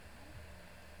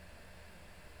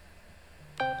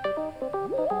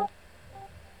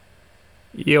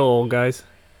Yo, guys.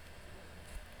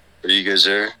 Are you guys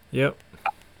there? Yep.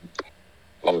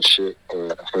 Oh shit!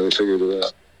 Alright, I finally figured it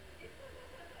out.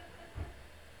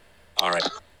 All right.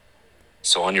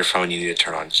 So on your phone, you need to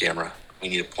turn on camera. We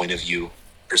need a point of view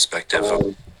perspective.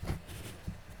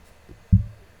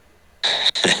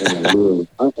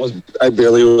 I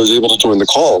barely was able to join the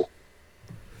call.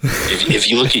 If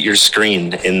you look at your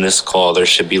screen in this call, there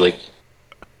should be like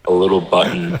a little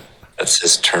button that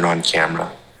says turn on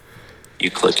camera. You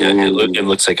click it. It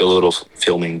looks like a little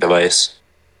filming device.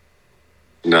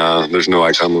 Nah, there's no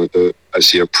icon like that. I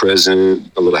see a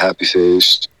present, a little happy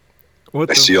face.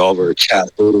 I see all of our cat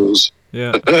photos.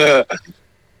 Yeah.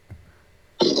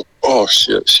 Oh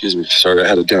shit! Excuse me. Sorry, I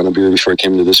had to down a beer before I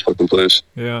came into this fucking place.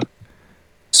 Yeah.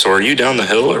 So are you down the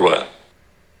hill or what?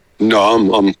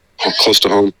 No, I'm close to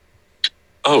home.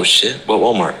 Oh shit! What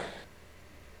Walmart?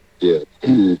 Yeah,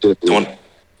 definitely.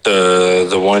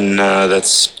 The one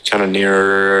that's kind of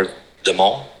near the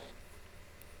mall.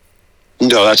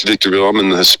 No, that's Victorville. I'm in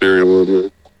the Hesperian world,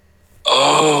 man.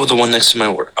 Oh, the one next to my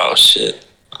work. Oh shit.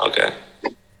 Okay.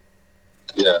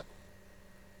 Yeah.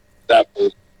 That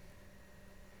place.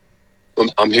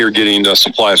 I'm here getting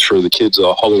supplies for the kids'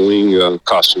 Halloween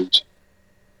costumes.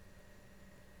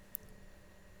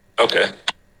 Okay.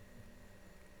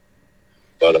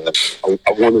 But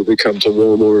I wanted to come to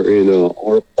Walmart in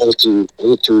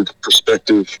altered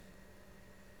perspective.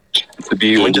 To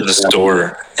be Going to the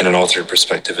store in an altered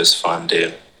perspective is fun,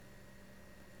 dude.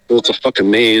 Well, it's a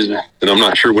fucking maze, and I'm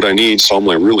not sure what I need, so I'm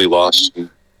like really lost. And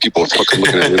people are fucking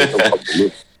looking at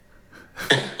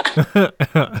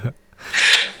me.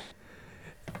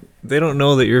 They don't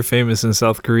know that you're famous in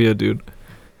South Korea, dude.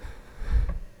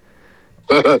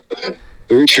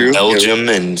 Very true. Belgium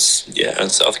and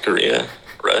South Korea,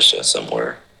 Russia,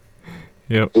 somewhere.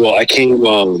 Yep. Well, I came.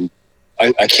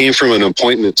 I came from an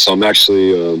appointment, so I'm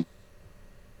actually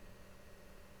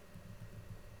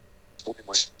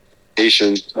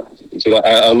patient. So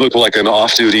I look like an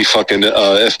off-duty fucking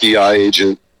FBI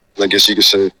agent, I guess you could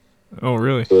say. Oh,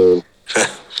 really? So,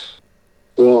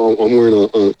 well, I'm wearing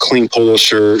a clean polo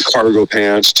shirt, cargo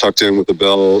pants tucked in with a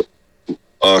belt,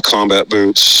 combat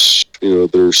boots. You know,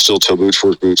 they're steel-toe boots,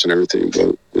 work boots, and everything.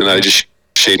 And I just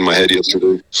shaved my head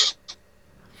yesterday.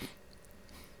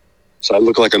 So I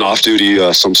look like an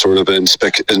off-duty, some sort of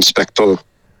inspector.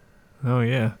 Oh,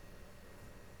 yeah.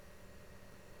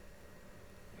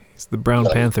 He's the Brown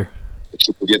Panther. I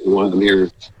keep forgetting why I'm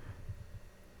here.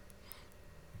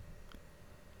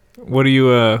 What are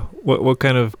you, what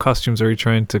kind of costumes are you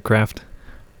trying to craft?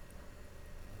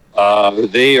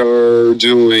 They are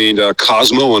doing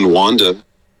Cosmo and Wanda.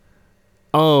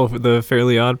 Oh, the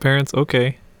Fairly Odd Parents?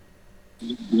 Okay.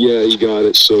 Yeah, you got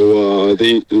it. So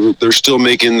they're still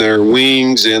making their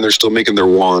wings and they're still making their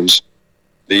wands.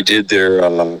 They did their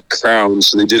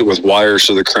crowns. They did it with wire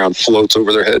so the crown floats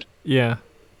over their head. Yeah.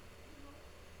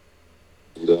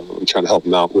 And, I'm trying to help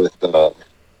them out with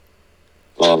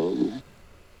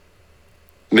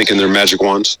making their magic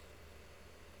wands.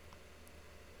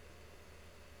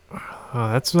 Oh,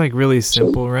 that's like really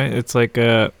simple, right? It's like,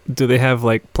 do they have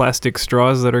like plastic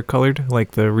straws that are colored,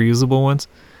 like the reusable ones?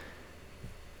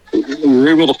 We were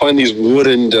able to find these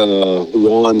wooden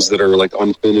wands that are like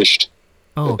unfinished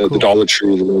at cool. the Dollar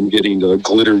Tree. And I'm getting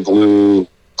glitter glue,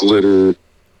 glitter.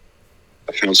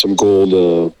 I found some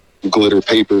gold glitter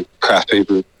paper, craft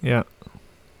paper. Yeah.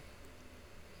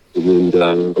 And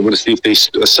I'm going to see if they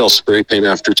sell spray paint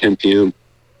after 10 p.m.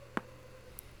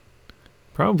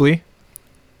 Probably.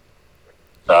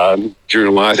 During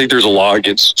a while. I think there's a law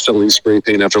against selling spray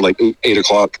paint after like 8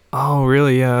 o'clock. Oh,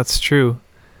 really? Yeah, that's true.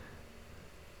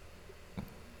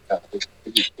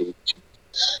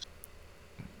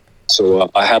 So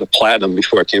I had a platinum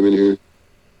before I came in here.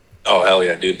 Oh, hell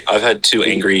yeah, dude. I've had two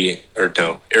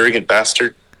arrogant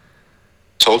bastard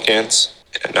Tolkien's,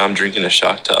 and now I'm drinking a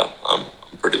shock top. I'm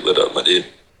pretty lit up, my dude.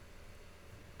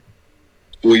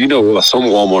 Well, you know, some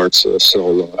Walmarts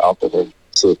sell alcohol.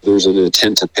 So if there's an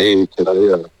intent to pay, can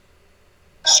I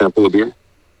sample a beer?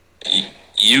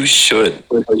 You should.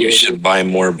 You should buy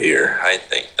more beer. I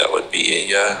think that would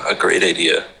be a great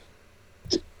idea.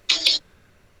 I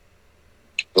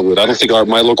don't think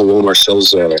my local Walmart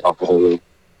sells alcohol. Though.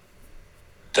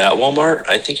 That Walmart?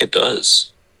 I think it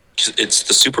does. It's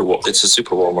a super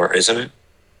Walmart, isn't it?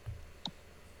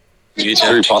 It's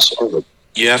very possible.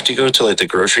 You have to go to like the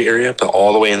grocery area, but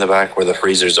all the way in the back where the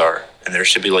freezers are, and there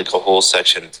should be like a whole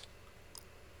section.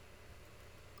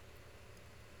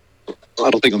 I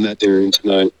don't think I'm that daring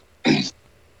tonight. I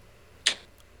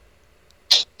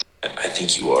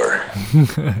think you are.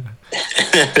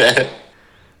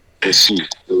 Let's see.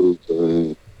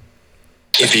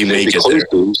 If you make it there.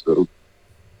 So.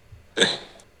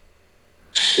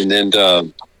 And then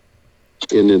I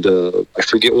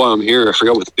forget why I'm here. I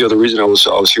forgot what the other reason I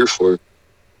was here for.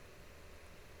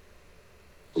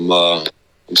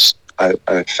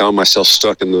 I found myself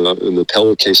stuck in the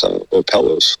pillow case of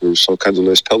pillows. There's all kinds of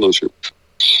nice pillows here.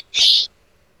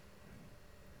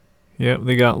 Yep,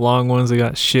 they got long ones, they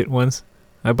got shit ones.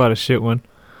 I bought a shit one.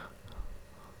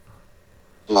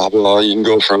 Well, you can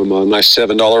go from a nice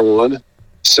 $7 one,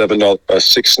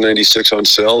 $6.96 on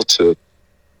sale to,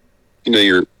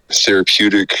 your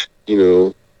therapeutic,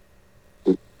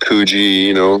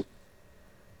 Fuji, my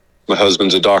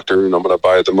husband's a doctor and I'm going to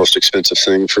buy the most expensive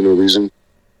thing for no reason.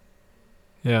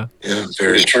 Yeah. Yeah,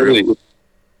 very true.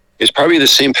 It's probably the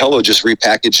same pillow, just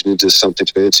repackaged into something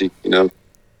fancy,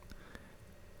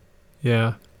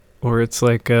 Yeah. Or it's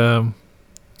like that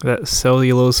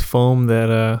cellulose foam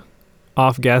that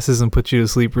off gases and puts you to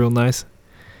sleep real nice.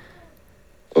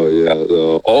 Oh, yeah.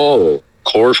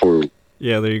 Chloroform.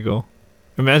 Yeah, there you go.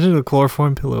 Imagine a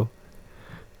chloroform pillow.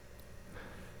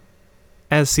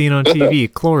 As seen on TV,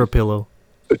 Chloropillow.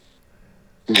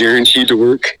 Guaranteed to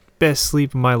work. Best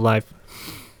sleep of my life.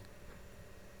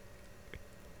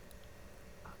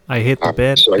 I hit the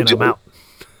bed and I'm out.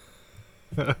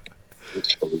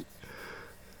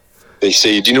 They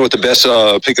say, do you know what the best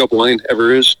pickup line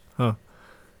ever is? Huh.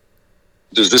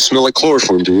 Does this smell like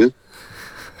chloroform, do you?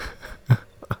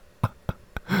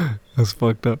 That's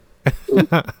fucked up.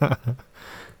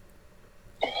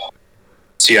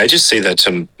 See, I just say that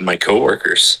to my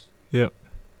coworkers. Yep.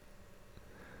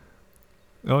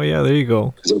 Oh, yeah, there you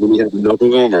go. Is that when you have enough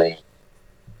of them, or?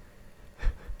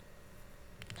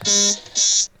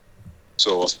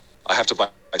 So I have to buy.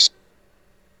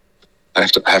 I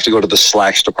have to go to the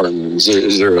slacks department.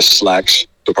 Is there a slacks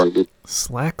department?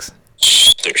 Slacks?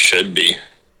 There should be.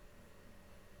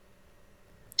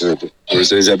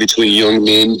 Is that between young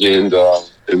men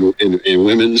and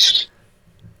women's?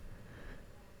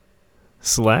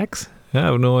 Slacks? I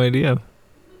have no idea.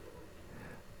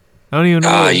 I don't even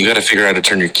know. You got to figure out how to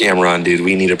turn your camera on, dude.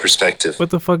 We need a perspective.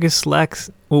 What the fuck is slacks?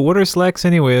 Well, what are slacks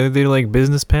anyway? Are they like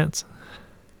business pants?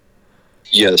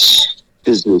 Yes,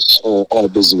 business, all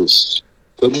business.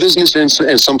 But business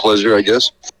and some pleasure, I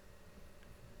guess.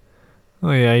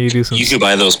 Oh yeah, you do some. You could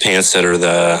buy those pants that are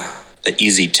the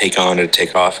easy take on and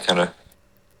take off kind of.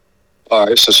 All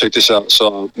right, so check this out.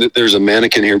 So there's a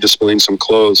mannequin here displaying some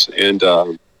clothes, and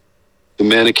the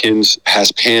mannequin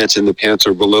has pants, and the pants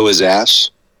are below his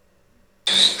ass.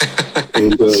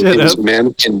 And his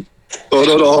mannequin,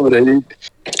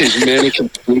 his mannequin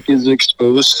peak is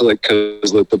exposed,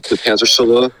 because the pants are so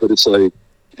low. But it's like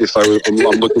if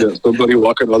I'm looking at somebody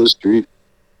walking on the street.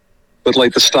 But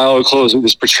like the style of clothes it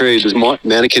was portrayed, this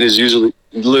mannequin is usually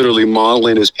literally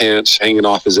modeling his pants hanging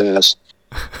off his ass.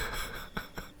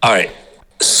 All right,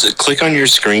 so click on your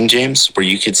screen, James, where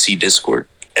you could see Discord,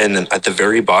 and then at the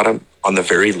very bottom, on the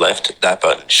very left, that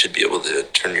button should be able to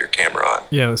turn your camera on.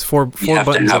 Yeah, there's four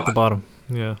buttons at the bottom.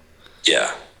 Yeah.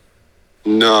 Yeah.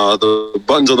 No, the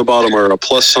buttons on the bottom are a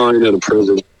plus sign and a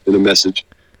present and a message.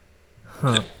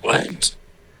 Huh. What?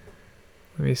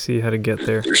 Let me see how to get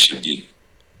there. There should be.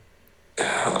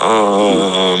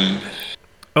 Oh,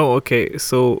 okay.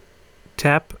 So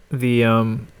tap the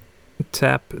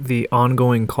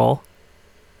ongoing call.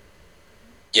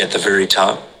 Yeah, at the very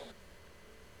top.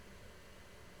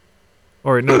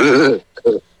 Or no,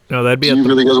 no, that'd be. Do you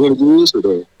really guys want to do this or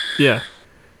no? Yeah.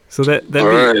 So that'd be.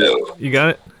 Right. You got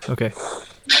it. Okay.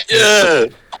 Yeah.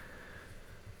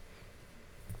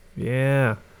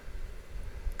 Yeah.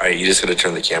 All right, you just gotta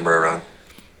turn the camera around.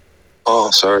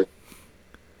 Oh, sorry.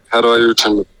 How do I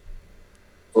return the?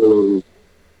 Oh,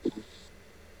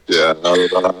 yeah. How do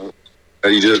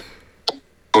you do it?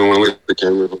 I want to look at the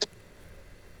camera.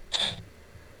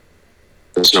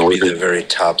 That's not Should be working. the very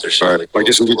top. There should All be right. I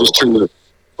guess we could just turn the.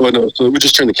 Oh no! So we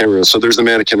just turn the camera on. So there's the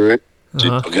mannequin, right?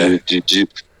 Uh-huh. Okay.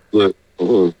 Look.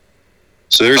 Hold on.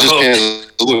 So there's his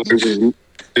pants. Look, there's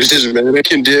his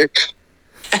mannequin dick.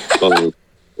 And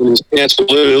his pants.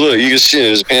 Look, you can see it.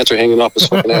 His pants are hanging off his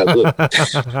fucking ass. Look.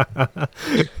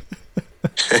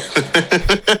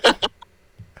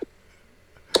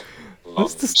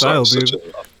 What's the style, dude?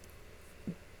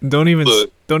 Don't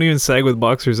even sag with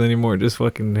boxers anymore. Just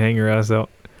fucking hang your ass out.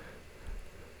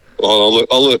 Oh,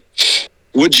 look.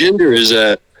 What gender is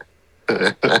that?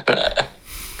 I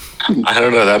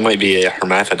don't know. That might be a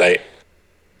hermaphrodite.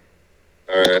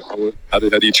 All right. How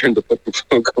do you turn the fucking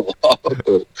phone call off?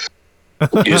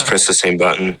 You just press the same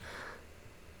button.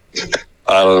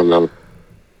 I don't know.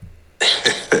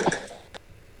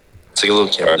 It's like a little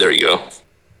camera. There you go.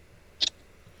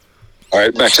 All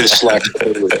right, back to the Slack.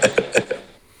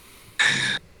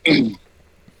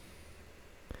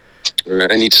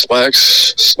 I need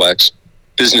slacks. Slacks.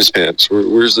 Business pants.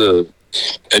 Where's the...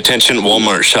 Attention,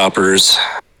 Walmart shoppers.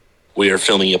 We are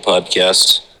filming a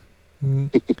podcast.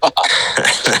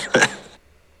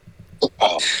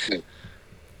 Oh, man.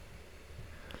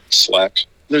 Slacks.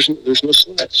 There's no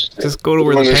slacks. Just go to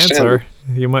where the pants are.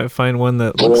 You might find one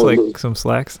that looks like some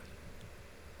slacks.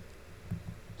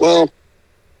 Well,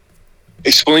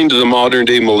 explain to the modern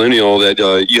day millennial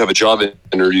that you have a job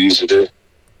interview today.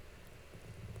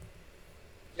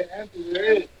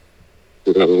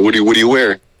 What do you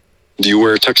wear? Do you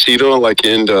wear a tuxedo like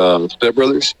in Step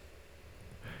Brothers?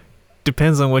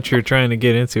 Depends on what you're trying to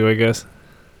get into, I guess.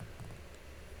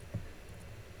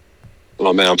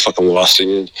 Oh man, I'm fucking lost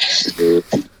again.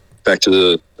 Back to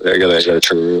the... I gotta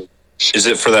turn around. Is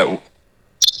it for that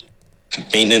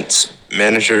maintenance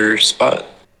manager spot?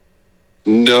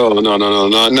 No,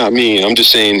 not me. I'm just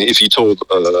saying, if you told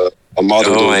a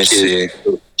modern day kid,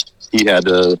 he had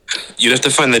You'd have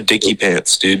to find the Dickie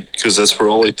pants, dude, because that's where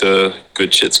all like the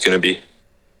good shit's gonna be.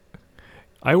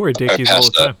 I wear Dickies all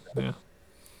the time. Yeah.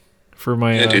 For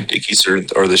my dude, Dickies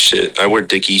are the shit. I wear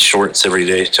Dickie shorts every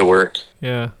day to work.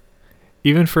 Yeah.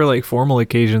 Even for like formal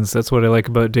occasions, that's what I like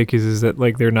about Dickies, is that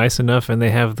like they're nice enough and they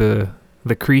have the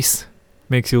crease.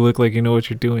 Makes you look like you know what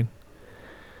you're doing.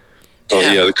 Oh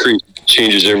yeah, the crease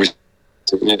changes everything.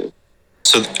 Yeah.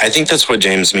 So I think that's what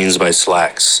James means by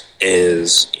slacks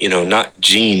is, not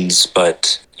jeans,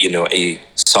 but, a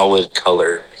solid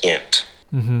color pant.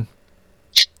 Mm-hmm.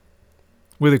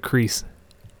 With a crease.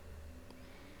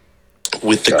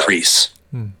 With the crease.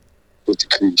 With the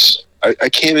crease. I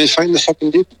can't even find the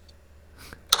fucking dip.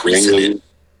 Crease in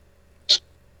it.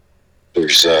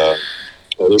 There's some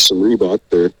Reebok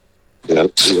there. Yeah,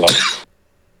 Reebok.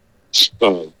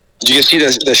 Did you guys see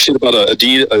that shit about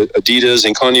Adidas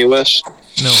and Kanye West?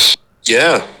 No.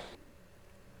 Yeah.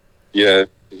 Yeah.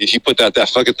 He put that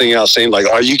fucking thing out saying like,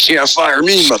 "Oh, you can't fire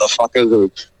me, motherfucker."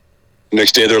 The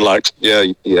next day they're like, "Yeah."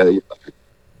 Yeah.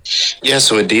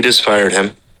 So Adidas fired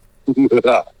him,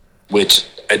 which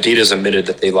Adidas admitted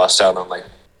that they lost out on like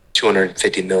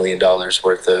 $250 million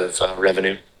worth of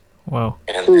revenue. Wow.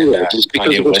 And then just because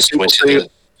Kanye West went to the...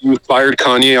 You fired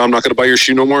Kanye, I'm not going to buy your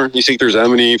shoe no more? You think there's that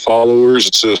many followers?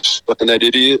 It's just fucking that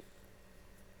idiot?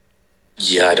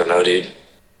 Yeah, I don't know, dude.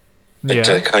 But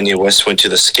Kanye West went to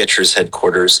the Skechers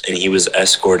headquarters and he was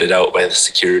escorted out by the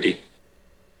security.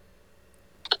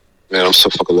 Man, I'm so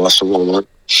fucking lost in Walmart.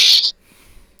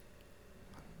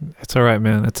 It's all right,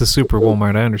 man. It's a super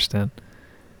Walmart. I understand.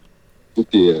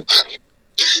 Yeah.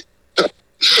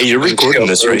 Hey, you're recording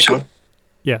this, right, Sean?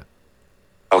 Yeah.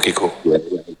 Okay, cool. Yeah,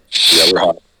 we're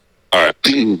hot. All right.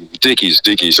 Dickies.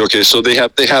 Okay, so they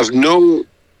have no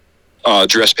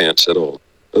dress pants at all,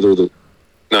 other than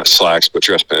not slacks, but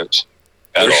dress pants.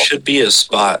 There should be a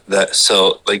spot that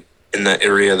like in that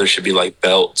area. There should be like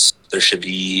belts. There should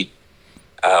be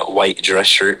white dress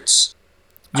shirts.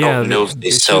 I don't know if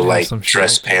they sell like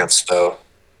dress pants though.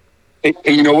 Hey,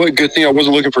 you know what? Good thing I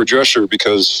wasn't looking for a dress shirt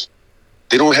because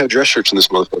they don't have dress shirts in this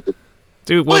motherfucker.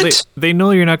 Dude, well, they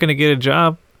know you're not going to get a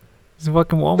job. It's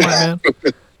fucking Walmart, man.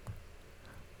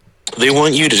 They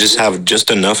want you to just have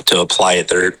just enough to apply at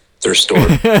their store.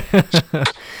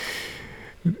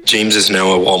 James is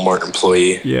now a Walmart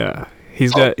employee. Yeah.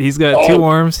 He's got 2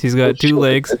 arms, he's got 2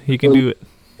 legs. He can do it.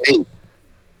 Hey,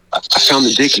 I found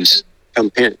the Dickies. Found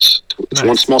the pants. It's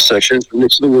one small section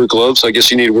next to the work gloves. I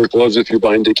guess you need work gloves if you're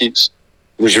buying Dickies.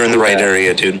 You're in the right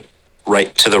area, dude.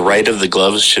 Right to the right of the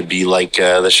gloves should be like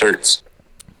the shirts.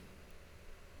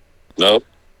 No.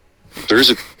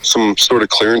 There's some sort of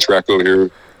clearance rack over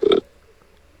here.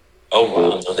 Oh,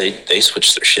 wow. No, they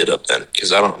switched their shit up then,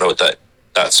 because I don't know what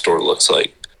that store looks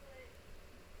like.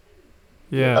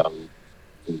 Yeah.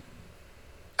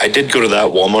 I did go to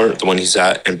that Walmart, the one he's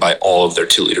at, and buy all of their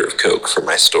 2-liter of Coke for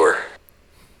my store.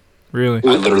 Really?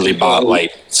 I literally bought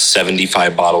like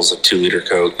 75 bottles of 2-liter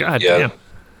Coke. God damn.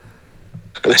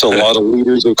 That's a lot of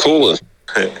liters of cola.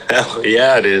 Hell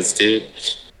yeah, it is, dude.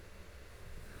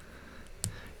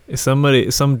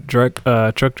 Some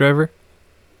truck driver,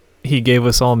 he gave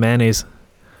us all mayonnaise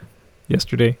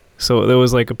yesterday. So there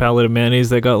was like a pallet of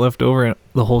mayonnaise that got left over, and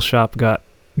the whole shop got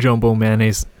jumbo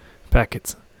mayonnaise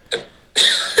packets.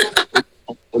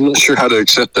 I'm not sure how to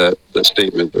accept that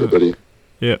statement, though, buddy.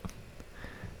 Yeah.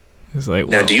 It's like,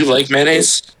 now, do you like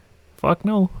mayonnaise? Fuck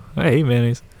no. I hate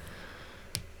mayonnaise.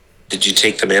 Did you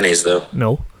take the mayonnaise, though?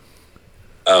 No.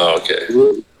 Oh, okay.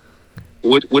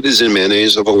 What is in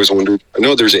mayonnaise? I've always wondered. I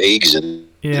know there's eggs in.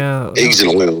 Yeah. Eggs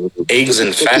and oil. Eggs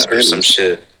and fat or some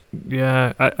shit.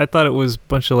 Yeah, I thought it was a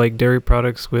bunch of like dairy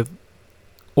products with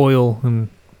oil and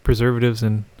preservatives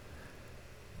and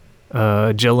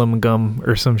gellum gum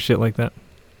or some shit like that.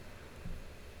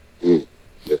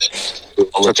 Yes.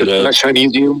 I'll look it up.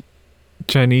 Chinesium.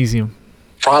 Chinesium.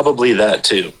 Probably that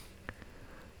too.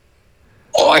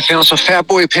 Oh, I found some Fat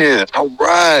Boy pants. All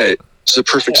right. It's the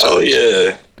perfect size. Oh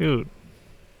yeah. Dude.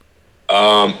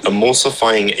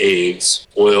 Emulsifying eggs,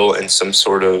 oil, and some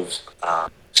sort of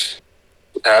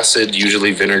acid,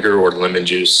 usually vinegar or lemon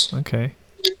juice. Okay.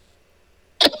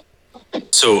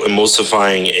 So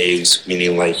emulsifying eggs,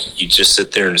 meaning like you just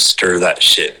sit there and stir that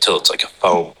shit till it's like a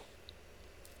foam.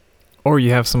 Or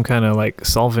you have some kind of like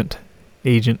solvent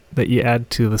agent that you add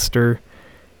to the stir.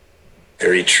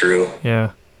 Very true.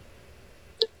 Yeah.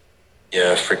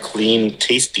 Yeah, for clean,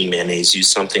 tasty mayonnaise, use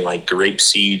something like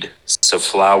grapeseed,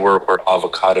 safflower, or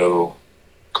avocado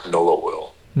canola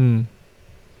oil.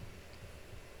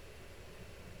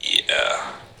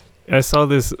 Yeah. I saw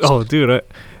this. Oh, dude.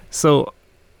 So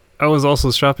I was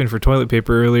also shopping for toilet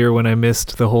paper earlier when I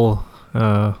missed the whole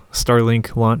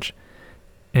Starlink launch.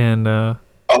 And oh,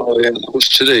 yeah. That was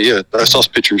today. Yeah. I saw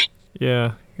pictures.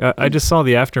 yeah, I just saw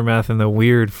the aftermath and the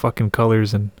weird fucking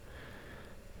colors, and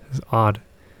it's odd.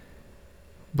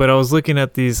 But I was looking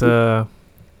at these, I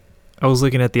was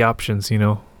looking at the options, you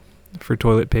know, for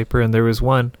toilet paper, and there was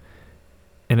one,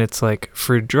 and it's like,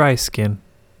 for dry skin.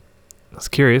 I was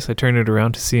curious, I turned it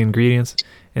around to see ingredients,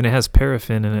 and it has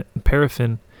paraffin in it. And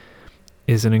paraffin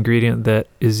is an ingredient that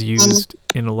is used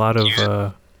in a lot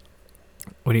of,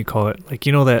 what do you call it? Like,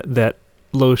 you know that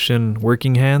lotion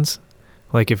working hands?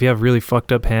 Like, if you have really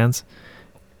fucked up hands,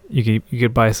 you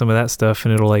could buy some of that stuff,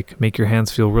 and it'll, like, make your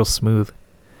hands feel real smooth.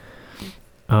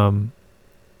 But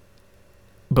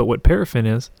what paraffin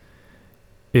is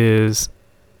it's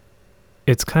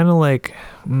kind of like,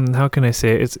 how can I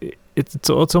say it? It's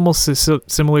almost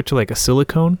similar to like a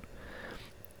silicone,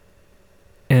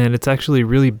 and it's actually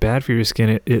really bad for your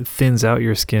skin. It thins out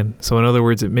your skin. So in other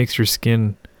words, it makes your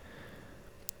skin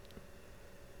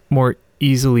more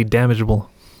easily damageable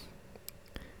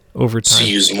over time. So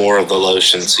you use more of the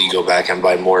lotion, so you go back and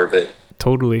buy more of it.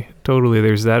 Totally.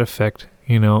 There's that effect.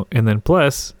 You know, and then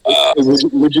plus...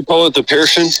 would you call it the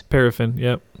paraffin? Paraffin,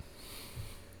 yep.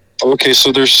 Okay,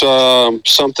 so there's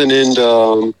something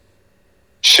in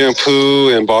shampoo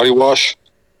and body wash.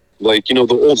 Like, you know,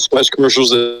 the Old Spice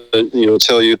commercials that, you know,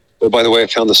 tell you, oh, by the way, I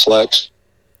found the slacks.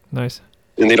 Nice.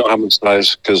 And they don't have them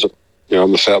size because, you know,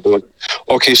 I'm a fat boy.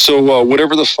 Okay, so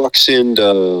whatever the fuck's in,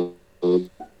 how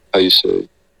you say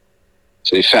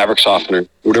fabric softener,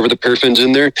 whatever the paraffin's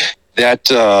in there, that...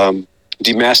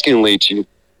 demasculate you,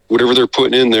 whatever they're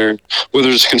putting in there, whether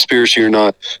it's a conspiracy or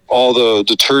not. All the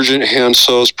detergent, hand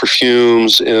soaps,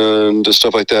 perfumes, and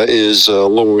stuff like that is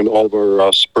lowering all of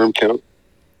our sperm count.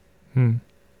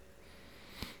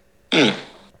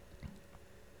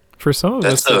 For some of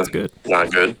us, that's good.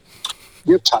 Not good.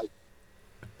 Yep, tight.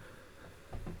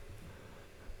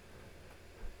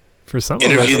 For some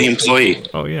Interview of us, the employee.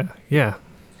 Oh yeah.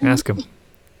 Ask him.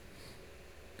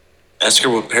 Ask her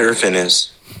what paraffin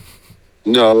is.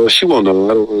 No, she won't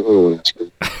know. I don't want to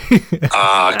ask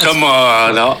her. Come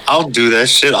on. I'll do that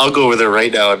shit. I'll go over there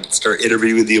right now and start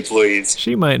interviewing the employees.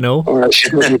 She might know. All right,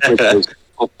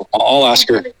 I'll ask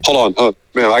her. Hold on.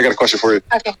 Man, I got a question for you.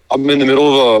 Okay. I'm in the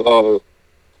middle of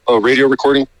a radio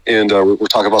recording, and we're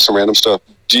talking about some random stuff.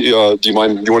 Do you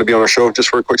mind? Do you want to be on our show just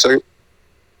for a quick second?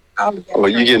 Oh,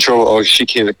 you get in trouble. Oh, she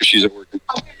can't because she's at work.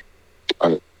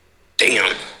 All right.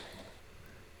 Damn.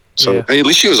 So, Yeah. hey, at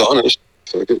least she was honest.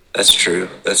 So That's true.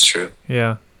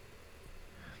 Yeah.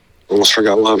 almost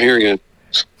forgot why I'm here again.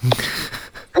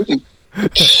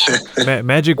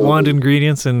 Magic wand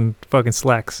ingredients and fucking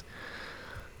slacks.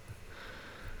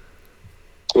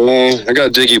 I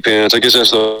got diggy pants. I guess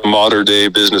that's the modern day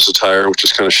business attire, which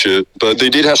is kind of shit. But they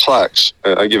did have slacks.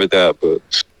 I give it that. But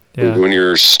Yeah. when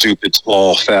you're a stupid,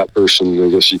 tall, fat person, I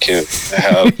guess you can't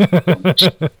have.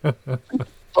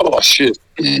 Oh shit.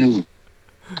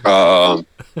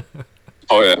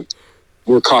 Oh yeah,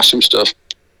 more costume stuff.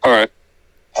 All right.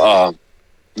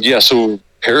 Yeah. So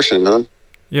paraffin, huh?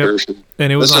 Yep. Paraffin.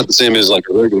 And it was That's not the same as like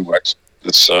a regular wax.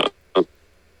 It's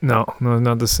no,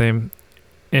 not the same.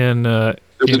 And there's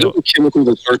you a know, different chemical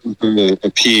that starts with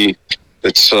a P.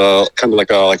 It's kind of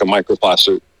like a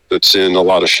microplastic that's in a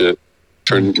lot of shit.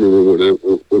 Trying to remember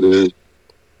what it is.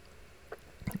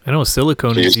 I know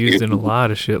silicone is used in a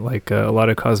lot of shit, like a lot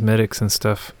of cosmetics and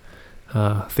stuff,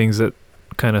 things that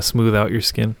kind of smooth out your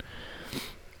skin.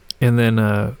 And then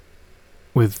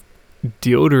with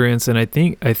deodorants, and I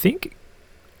think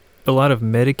a lot of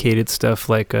medicated stuff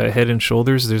like Head and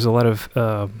Shoulders, there's a lot of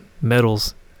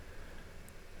metals.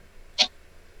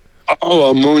 Oh,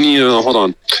 ammonia. Hold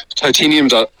on, titanium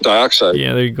dioxide.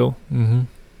 Yeah, there you go. Mm-hmm.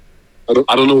 I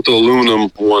don't know what the aluminum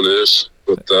one is,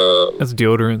 but That's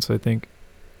deodorants, I think.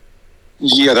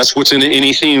 Yeah, that's what's in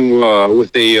anything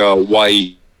with a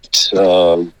white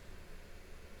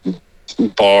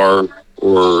bar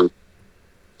or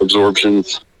absorption.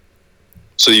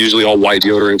 So usually all white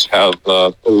deodorants have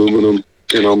aluminum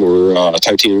in them or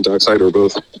titanium dioxide or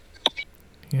both.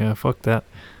 Yeah, fuck that.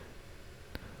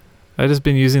 I just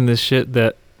been using this shit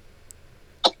that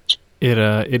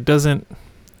it doesn't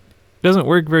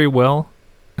work very well,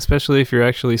 especially if you're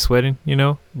actually sweating, you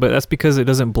know. But that's because it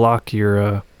doesn't block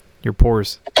your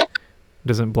pores. It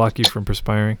doesn't block you from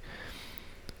perspiring.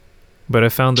 But I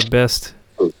found the best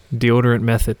deodorant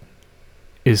method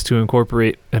is to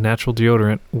incorporate a natural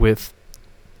deodorant with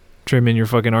trimming your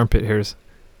fucking armpit hairs.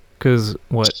 Because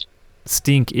what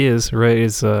stink is, right,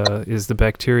 is the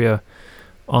bacteria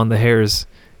on the hairs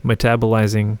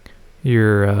metabolizing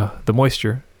your the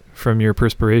moisture from your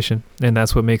perspiration, and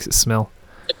that's what makes it smell.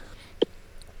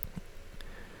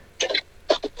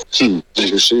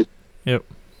 Interesting. Yep.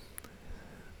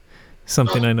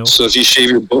 Something I know. So if you shave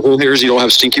your butthole hairs, you don't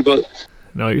have stinky butt?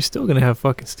 No, you're still gonna have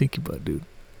fucking stinky butt, dude.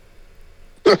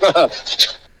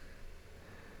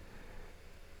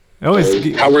 How were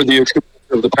the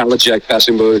of the pallet jack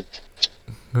passing by?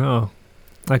 Oh,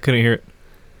 I couldn't hear it.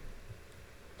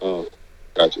 Oh,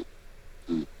 gotcha.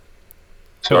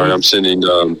 Sorry, I'm sending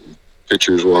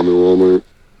pictures while I'm in Walmart.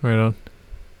 Right on.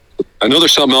 I know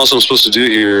there's something else I'm supposed to do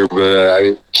here, but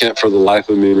I can't for the life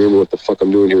of me remember what the fuck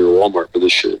I'm doing here at Walmart for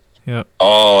this shit. Yeah.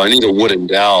 Oh, I need a wooden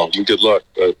dowel. Good luck,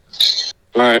 but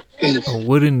all right. A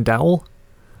wooden dowel?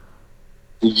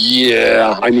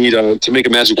 Yeah, I need to make a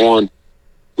magic wand.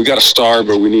 We got a star,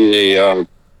 but we need a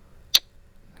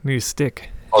Need a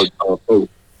stick.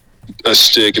 a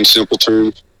stick in simple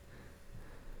terms.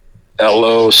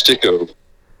 Hello, sticko.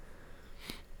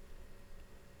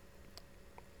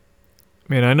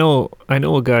 Man, I know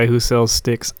a guy who sells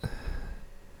sticks.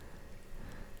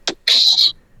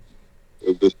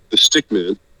 The stick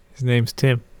man. His name's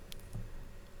Tim.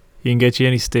 He can get you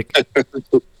any stick. I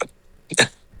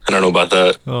don't know about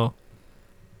that. Oh.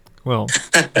 Well,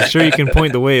 I'm sure you can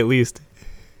point the way at least.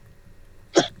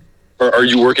 Are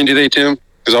you working today, Tim?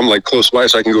 Because I'm like close by,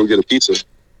 so I can go get a pizza.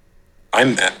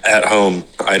 I'm at home.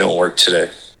 I don't work today.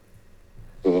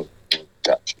 Oh,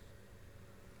 gotcha.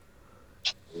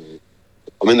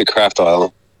 I'm in the craft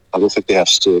aisle. I don't think they have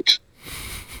sticks.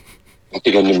 I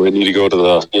think I might need to go to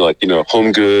the,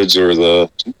 Home Goods or the,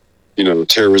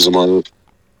 terrorism aisle.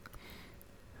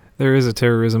 There is a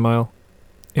terrorism aisle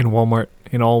in Walmart,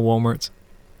 in all Walmarts.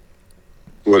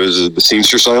 What is it? The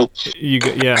seamstress aisle?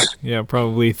 Yeah,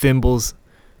 probably thimbles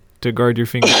to guard your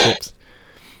fingertips.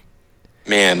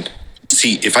 Man,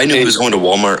 see, if I knew he was going to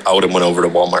Walmart, I would have went over to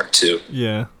Walmart too.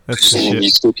 Yeah, that's the shit. You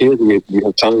still can. You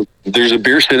have time. There's a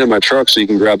beer stand in my truck, so you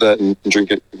can grab that and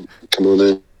drink it. Come on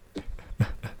in.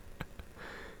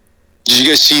 Did you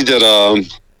guys see that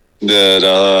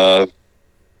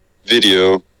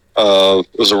video?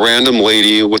 It was a random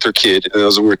lady with her kid, and that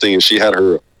was a weird thing. And she had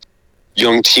her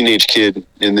young teenage kid,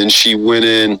 and then she went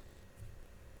in.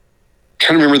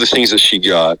 Can't remember the things that she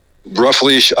got.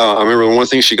 Roughly, I remember one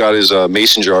thing she got is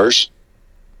mason jars,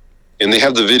 and they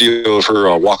have the video of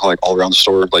her walking like all around the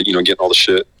store, like getting all the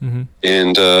shit. Mm-hmm.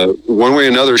 And one way or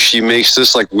another, she makes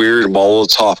this like weird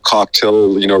Molotov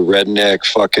cocktail, redneck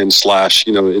fucking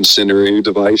 / incinerator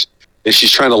device, and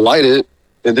she's trying to light it.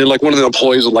 And then like one of the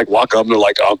employees would like walk up and they're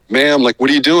like, "Ma'am, like what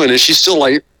are you doing?" And she's still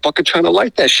like fucking trying to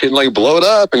light that shit and like blow it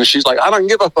up. And she's like, "I don't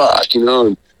give a fuck,"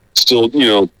 and still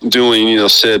doing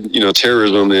said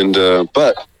terrorism. And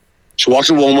but she walks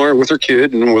in Walmart with her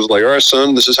kid and was like, "All right,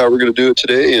 son, this is how we're gonna do it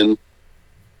today." And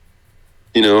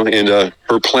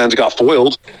her plans got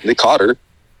foiled. They caught her.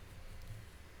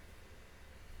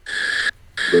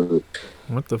 But,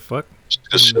 What the fuck?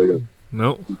 just show you.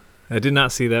 Nope. I did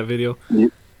not see that video.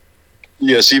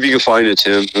 Yeah, see if you can find it,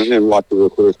 Tim, and watch it real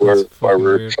quick. That's fucking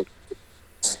weird.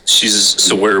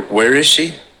 So where is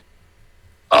she?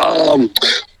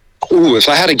 If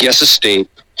I had to guess a state,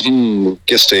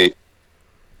 guess state.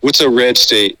 What's a red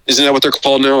state? Isn't that what they're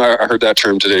called now? I heard that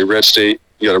term today. Red state.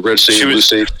 You got a red state, blue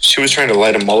state. She was trying to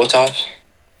light a Molotov.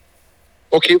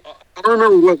 Okay, I don't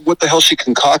remember what the hell she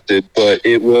concocted, but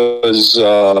it was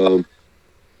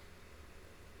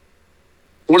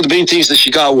one of the main things that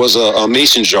she got was a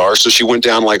mason jar. So she went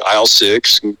down like aisle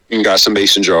 6 and got some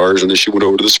mason jars, and then she went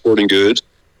over to the sporting goods,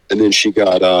 and then she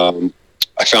got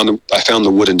I found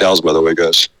the wooden dowels, by the way,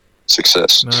 guys.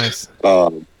 Success. Nice.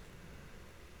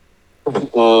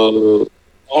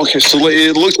 Okay, so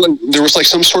it looked like there was like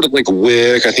some sort of like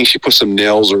wick. I think she put some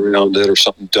nails around it or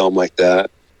something dumb like that.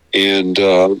 And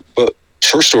but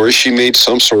short story, she made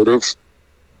some sort of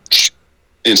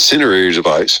incinerator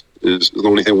device. Is the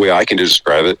only way I can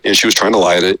describe it. And she was trying to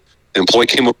light it, Employee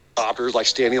came up, stopped her, like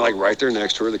standing like right there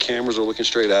next to her. The cameras are looking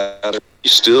straight at her.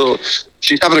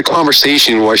 She's having a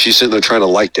conversation while she's sitting there trying to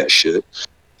like that shit.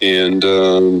 And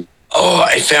oh,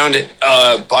 I found it.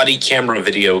 Body camera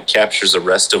video captures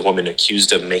arrest of woman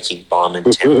accused of making bomb in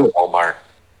Tampa Walmart.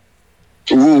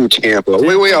 Ooh, Tampa.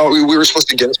 Wait, we were supposed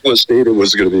to guess what state it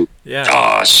was going to be. Yeah.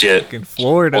 Oh shit. Fucking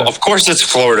Florida. Well, of course it's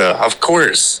Florida. Of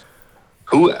course.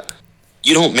 Who?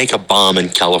 You don't make a bomb in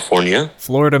California.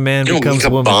 Florida man You don't becomes make a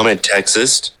woman. bomb in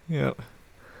Texas. Yeah.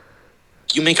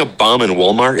 You make a bomb in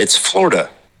Walmart. It's Florida.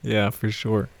 Yeah, for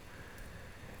sure.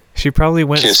 She probably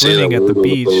went Can't say swimming that at the word on the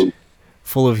beach, phone.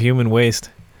 full of human waste,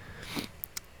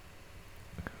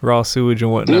 raw sewage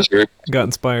and whatnot. Sure. Got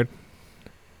inspired.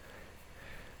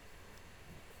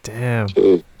 Damn.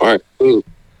 All right. I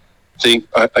think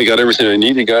I got everything I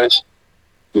needed, guys.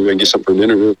 Maybe I can get something for an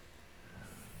interview.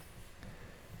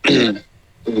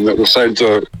 Besides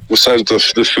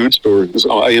the food store,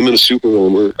 I am in a super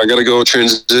Walmart. I got to go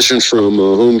transition from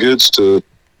home goods to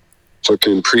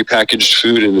fucking prepackaged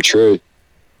food in the tray.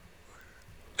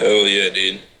 Oh yeah,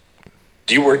 dude.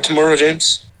 Do you work tomorrow,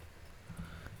 James?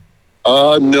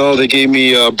 No, they gave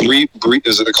me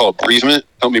is it called bereavement?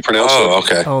 Help me pronounce it. Oh,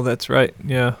 okay. Oh, that's right.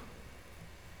 Yeah.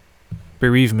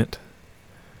 Bereavement.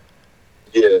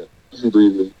 Yeah,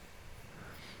 bereavement.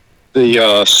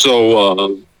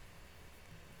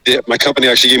 My company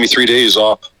actually gave me 3 days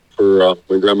off for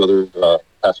my grandmother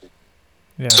passing.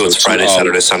 Yeah. So it's Friday,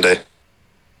 Saturday, Sunday.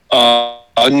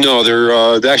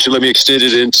 No, they actually let me extend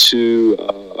it into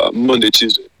Monday,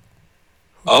 Tuesday.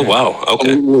 Oh wow.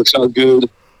 Okay. It works out good.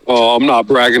 I'm not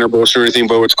bragging or boasting or anything,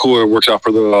 but what's cool, it works out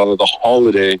for the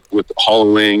holiday with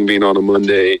Halloween being on a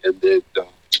Monday, and then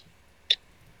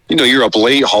you're up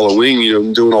late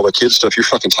Halloween, doing all the kid stuff. You're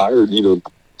fucking tired, the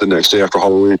next day after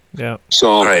Halloween. Yeah. So,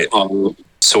 All right.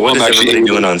 So what is everybody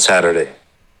doing on Saturday?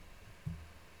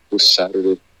 What's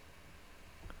Saturday?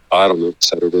 I don't know.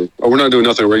 Saturday. Oh, we're not doing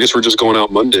nothing. I guess we're just going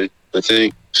out Monday, I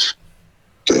think.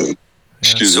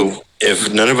 Excuse me. So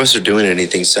if none of us are doing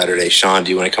anything Saturday, Sean,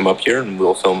 do you want to come up here and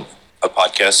we'll film a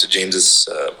podcast at James's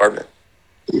apartment?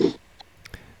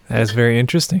 That is very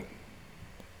interesting.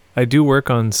 I do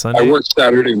work on Sunday. I work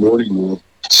Saturday morning, though.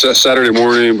 Saturday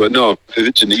morning, but no, if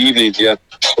it's in the evening, yeah.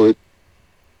 In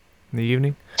the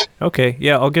evening? Okay,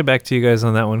 yeah, I'll get back to you guys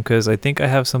on that one because I think I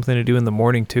have something to do in the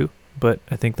morning too, but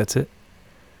I think that's it.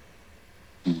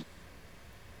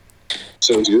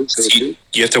 Sounds good.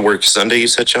 You have to work Sunday, you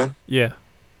said, Sean? Yeah.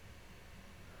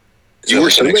 Is You that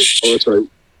work like an Sunday? Oh, that's right.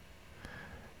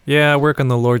 Yeah, I work on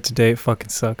the Lord today. It fucking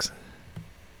sucks.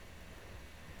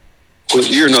 Well,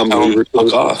 you're not moving.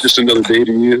 Fuck off. Just another day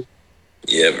to you.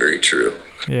 Yeah, very true.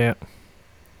 Yeah.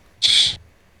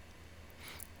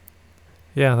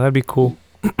 Yeah, that'd be cool.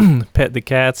 Pet the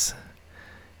cats.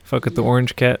 Fuck with the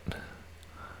orange cat.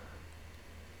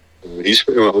 I'm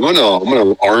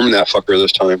gonna arm that fucker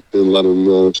this time and let him.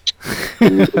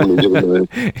 Give him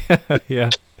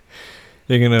Yeah.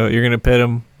 You're gonna pet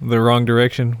him the wrong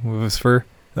direction with his fur,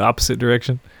 the opposite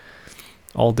direction,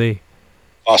 all day.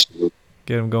 Awesome.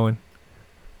 Get him going.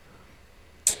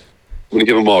 I'm gonna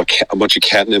give them all a bunch of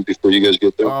catnip before you guys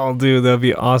get there. Oh, dude, that'd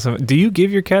be awesome. Do you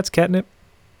give your cats catnip?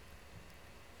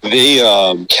 They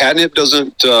catnip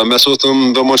doesn't mess with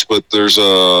them that much, but there's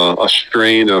a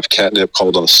strain of catnip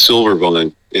called a silver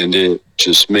vine, and it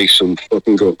just makes them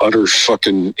fucking go utter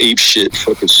fucking ape shit,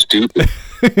 fucking stupid.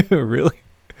 Really?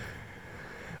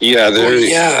 Yeah, they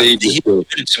he just put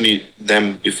it to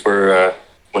them before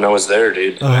when I was there,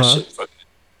 dude. That shit fucking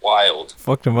wild.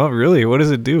 Fucked him up, really? What does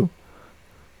it do?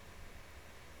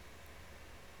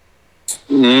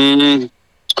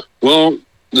 Well,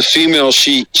 the female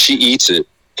she eats it.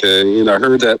 Okay, and I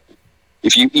heard that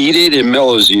if you eat it, it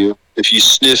mellows you. If you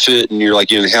sniff it and you're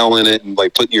like inhaling it and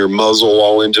like putting your muzzle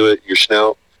all into it, your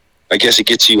snout, I guess it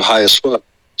gets you high as fuck.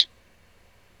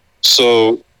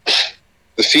 So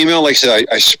the female, like I said,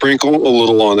 I sprinkle a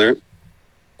little on there.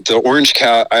 The orange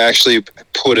cat, I actually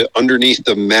put it underneath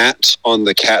the mat on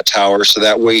the cat tower, so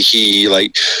that way he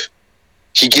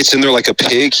gets in there like a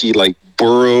pig. He like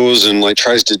burrows and like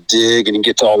tries to dig, and he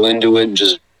gets all into it and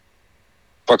just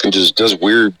fucking just does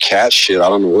weird cat shit. I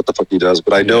don't know what the fuck he does,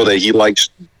 but I know that he likes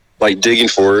like digging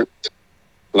for it.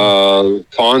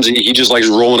 Fonzie, he just likes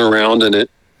rolling around in it.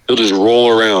 He'll just roll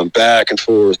around back and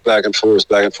forth, back and forth,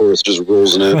 back and forth, just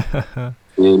rolls in it.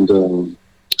 And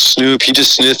Snoop, he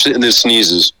just sniffs it and then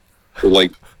sneezes. Or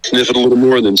like sniff it a little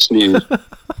more and then sneeze.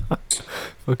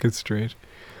 Fucking strange.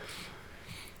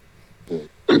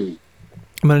 I'm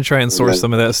gonna try and source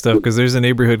some of that stuff because there's a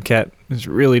neighborhood cat. It's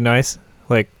really nice.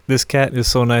 Like, this cat is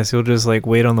so nice. He'll just like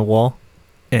wait on the wall,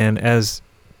 and as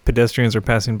pedestrians are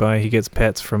passing by, he gets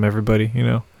pets from everybody.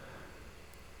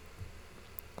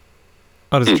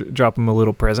 I'll just drop him a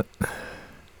little present.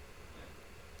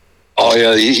 Oh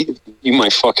yeah, you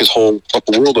might fuck his whole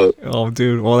fucking world up. Oh,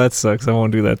 dude. Well, that sucks. I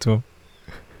won't do that to him.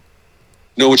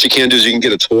 You know what you can do is you can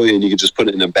get a toy and you can just put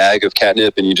it in a bag of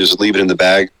catnip and you just leave it in the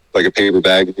bag, like a paper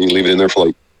bag, and you leave it in there for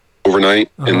like overnight,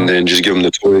 and then just give them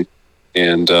the toy,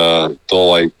 and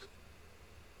they'll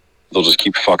just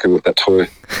keep fucking with that toy.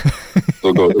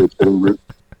 They'll go.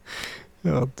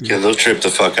 Oh, dude. Yeah, they'll trip the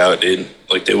fuck out, dude.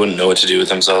 Like they wouldn't know what to do with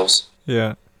themselves.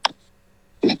 Yeah.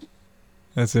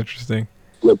 That's interesting.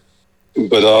 But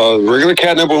regular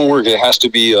catnip won't work. It has to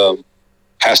be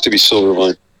silver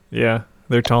vine. Yeah,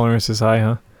 their tolerance is high,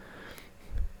 huh?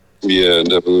 Yeah,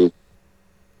 definitely.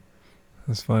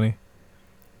 That's funny.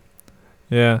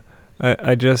 Yeah,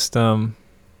 I just was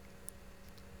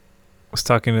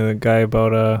talking to the guy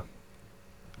about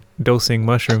dosing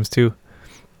mushrooms too,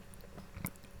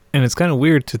 and it's kind of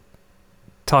weird to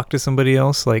talk to somebody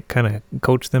else, like kind of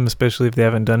coach them, especially if they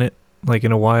haven't done it like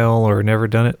in a while or never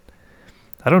done it.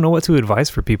 I don't know what to advise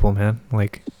for people, man.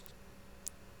 Like,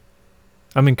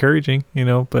 I'm encouraging,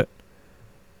 but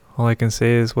all I can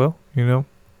say is, well,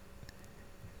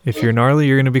 if you're gnarly,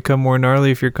 you're going to become more gnarly.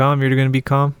 If you're calm, you're going to be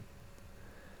calm.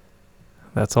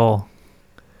 That's all.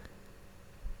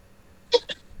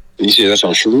 You say that's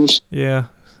on shrooms? Yeah.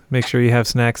 Make sure you have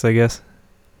snacks, I guess.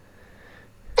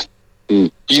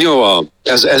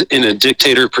 As in a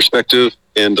dictator perspective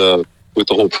and with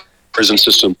the whole prison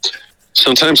system,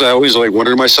 sometimes I always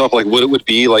wonder to myself what it would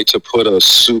be like to put a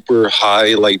super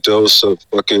high dose of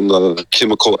fucking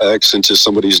chemical X into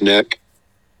somebody's neck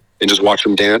and just watch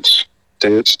them dance.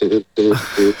 I'm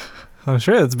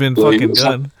sure that's been fucking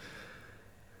done.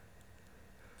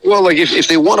 Well, if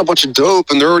they want a bunch of dope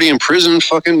and they're already in prison,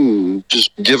 fucking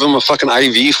just give them a fucking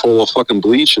IV full of fucking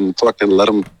bleach and fucking let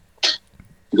them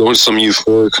go in some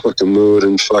euphoric fucking mood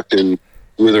and fucking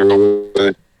wither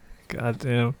away. God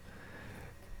damn.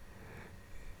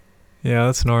 Yeah,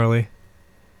 that's gnarly.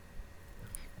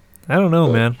 I don't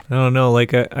know, man. I don't know.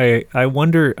 I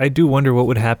wonder, I do wonder what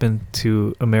would happen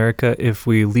to America if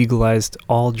we legalized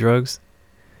all drugs.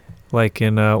 Like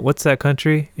in, what's that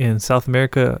country in South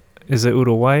America? Is it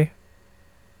Uruguay?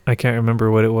 I can't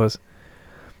remember what it was.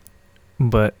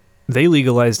 But they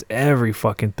legalized every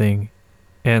fucking thing.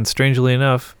 And strangely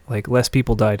enough, less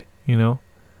people died,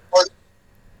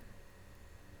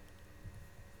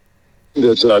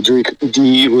 That's what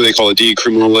they call it,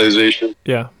 decriminalization.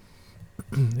 Yeah.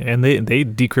 And they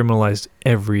decriminalized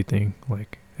everything.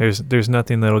 There's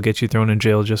nothing that'll get you thrown in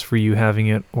jail just for you having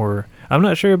it, or I'm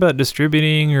not sure about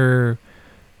distributing or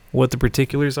what the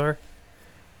particulars are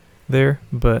there,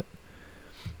 but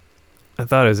I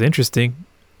thought it was interesting.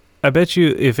 I bet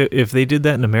you if they did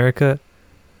that in America,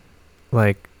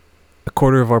 a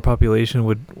quarter of our population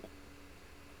would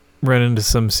run into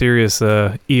some serious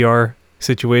ER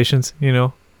situations,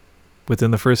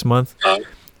 within the first month.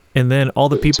 And then all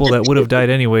the people that would have died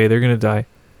anyway, they're going to die.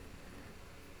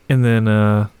 And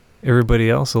then everybody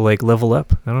else will level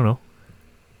up. I don't know.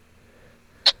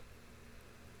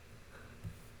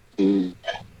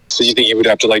 So you think you would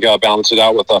have to balance it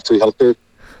out with free healthcare?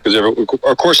 Because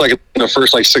of course, in the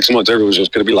first 6 months, everyone's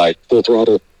just going to be full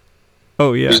throttle.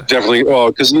 Oh yeah, there's definitely.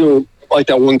 Oh, because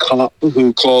that one cop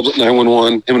who called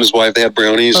 911. Him and his wife, they had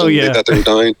brownies. Oh and yeah, they thought they were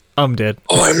dying. I'm dead.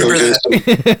 Oh, I remember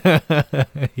that.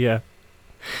 Yeah,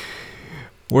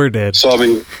 we're dead. So I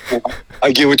mean,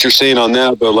 I get what you're saying on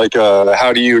that, but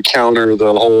how do you counter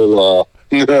the whole?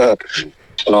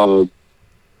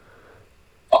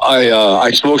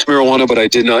 I smoked marijuana, but I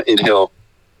did not inhale.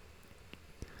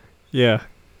 Yeah,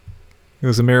 it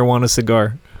was a marijuana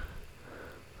cigar.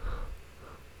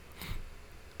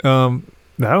 I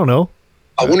don't know.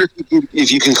 I wonder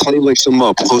if you can claim some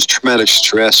post-traumatic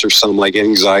stress or some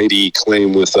anxiety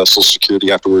claim with Social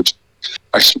Security afterwards.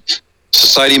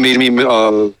 Society made me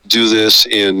do this,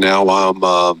 and now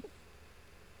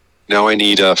now I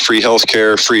need free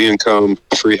healthcare, free income,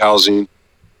 free housing,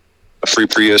 a free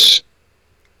Prius.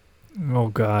 Oh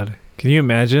God, can you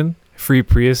imagine free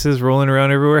Priuses rolling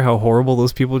around everywhere? How horrible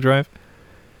those people drive.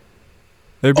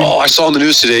 I saw on the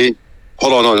news today.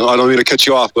 Hold on, I don't mean to cut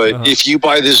you off, but if you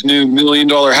buy this new $1 million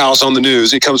house on the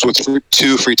news, it comes with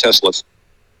 2 free Teslas.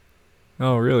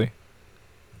 Oh, really?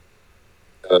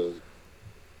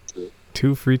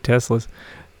 2 free Teslas.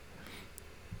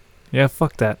 Yeah,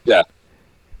 fuck that. Yeah.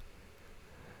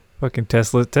 Fucking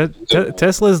Tesla.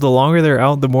 Teslas, the longer they're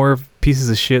out, the more pieces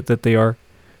of shit that they are,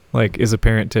 is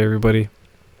apparent to everybody.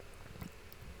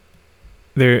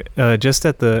 They're just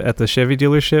at the Chevy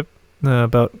dealership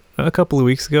about a couple of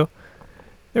weeks ago.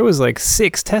 There was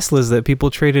 6 Teslas that people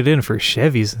traded in for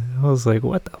Chevys. I was like,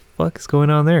 what the fuck is going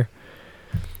on there?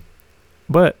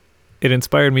 But it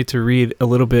inspired me to read a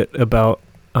little bit about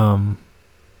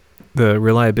the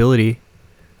reliability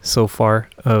so far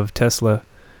of Tesla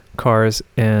cars,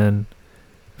 and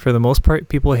for the most part,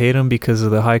 people hate them because of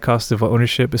the high cost of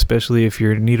ownership, especially if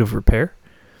you're in need of repair.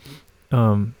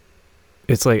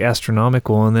 It's like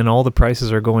astronomical, and then all the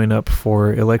prices are going up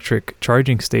for electric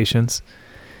charging stations.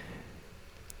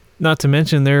 Not to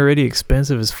mention they're already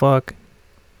expensive as fuck.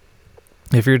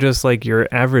 If you're just like your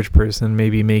average person,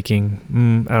 maybe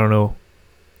making, I don't know,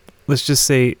 let's just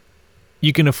say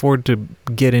you can afford to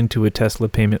get into a Tesla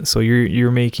payment, so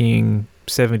you're making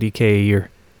 $70K a year.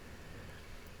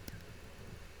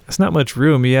 That's not much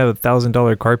room. You have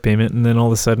 $1,000 car payment, and then all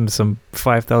of a sudden some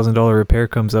 $5,000 repair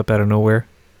comes up out of nowhere.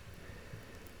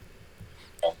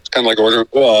 It's kind of like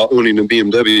owning a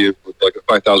BMW with like a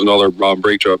 $5,000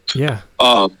 brake job. Yeah.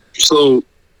 So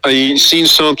I seen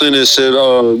something that said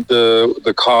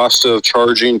the cost of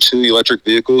charging 2 electric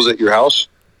vehicles at your house,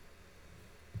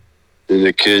 and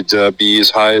it could be as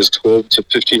high as $1,200 to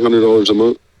 $1,500 a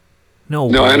month. No,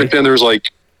 I understand there's like,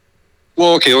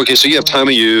 well, okay, so you have time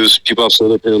of use, people have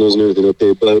solar panels and everything,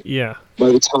 okay, but yeah, by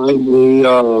the time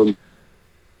they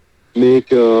make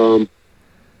the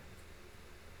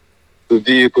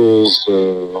vehicles,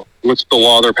 what's the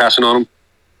law they're passing on them?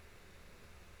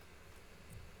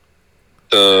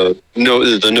 The no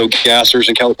gassers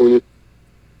in California.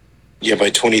 Yeah, by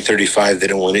 2035, they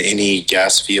don't want any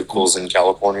gas vehicles in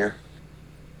California.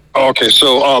 Okay,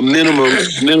 so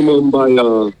minimum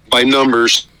by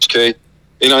numbers, okay,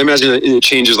 and I imagine that it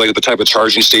changes like the type of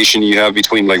charging station you have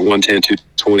between like 110,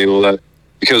 220, and all that.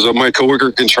 Because my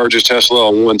coworker can charge his Tesla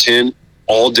on 110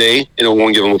 all day, and it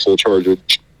won't give him a full charge.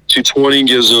 220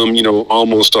 gives him,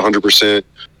 almost 100%.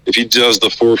 If he does the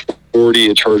 440,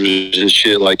 it charges his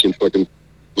shit like in fucking,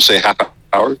 we'll say half an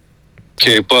hour.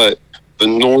 Okay, but the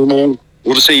normal,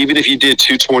 we'll just say even if you did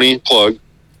 220 plug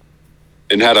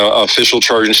and had an official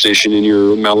charging station in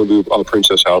your Malibu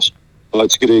Princess house,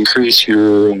 it's going to increase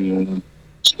your,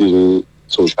 excuse me,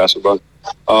 someone's passing by.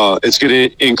 It's going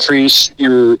to increase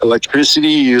your electricity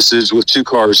usage with 2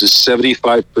 cars is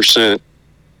 75%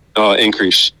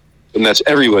 increase. And that's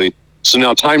everybody. So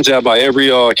now times that by every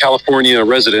California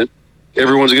resident,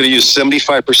 everyone's going to use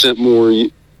 75% more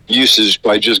usage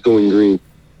by just going green.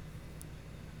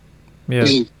 Yeah.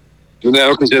 And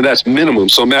that's minimum.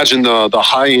 So imagine the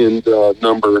high end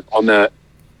number on that.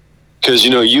 Because,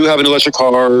 you have an electric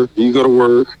car, you go to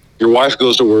work, your wife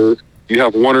goes to work, you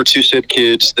have 1 or 2 said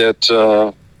kids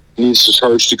that needs to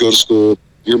charge to go to school.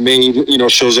 Your maid,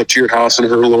 shows up to your house in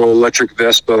her little electric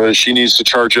Vespa, and she needs to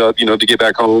charge up, to get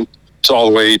back home. It's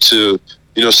all the way to,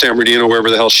 San Bernardino,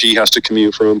 wherever the hell she has to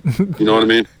commute from. You know what I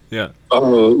mean? Yeah.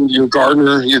 Your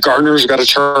gardener's got to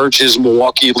charge his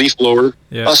Milwaukee leaf blower.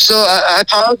 Yeah. So I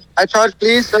charge,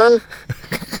 please, sir.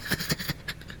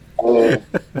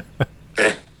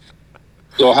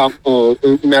 So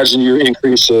imagine your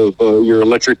increase of your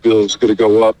electric bill is going to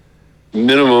go up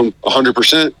minimum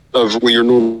 100% of what your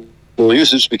normal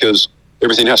usage, because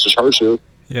everything has to charge now.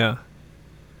 Yeah.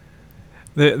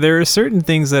 There are certain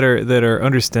things that are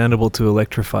understandable to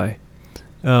electrify.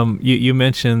 You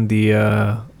mentioned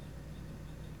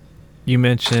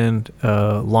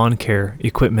lawn care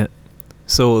equipment.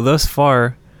 So thus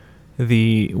far,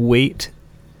 the weight,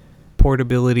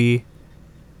 portability,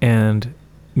 and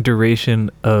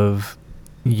duration of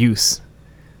use,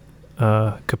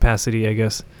 capacity, I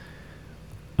guess,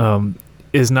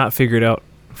 is not figured out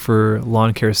for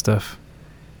lawn care stuff.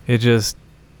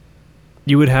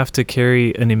 You would have to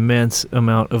carry an immense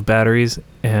amount of batteries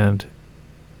and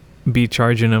be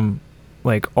charging them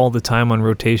like all the time on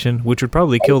rotation, which would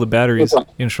probably kill the batteries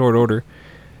in short order.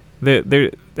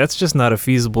 That's just not a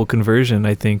feasible conversion,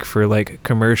 I think, for like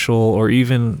commercial or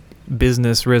even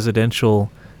business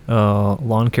residential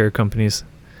lawn care companies.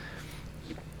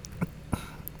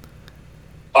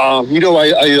 I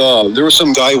there was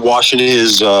some guy washing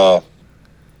his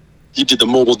he did the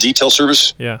mobile detail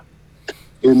service. Yeah.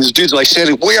 And this dude's like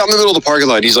standing way out in the middle of the parking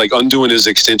lot. He's like undoing his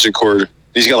extension cord.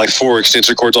 He's got like 4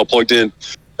 extension cords all plugged in.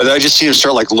 And I just see him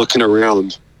start like looking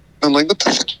around. I'm like, what the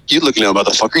fuck are you looking at,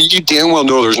 motherfucker? You damn well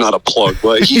know there's not a plug.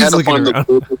 But he had to find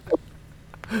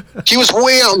he was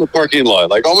way out in the parking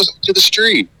lot, like almost up to the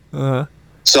street. Uh-huh.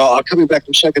 So I'm coming back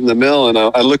from checking the mail, and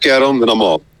I look at him, and I'm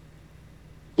all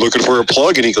looking for a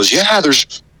plug. And he goes, yeah,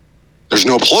 there's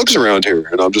no plugs around here.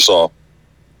 And I'm just all,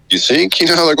 you think?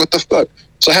 Like, what the fuck?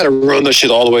 So I had to run that shit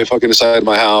all the way fucking inside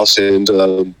my house, and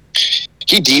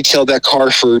he detailed that car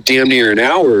for damn near an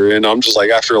hour, and I'm just like,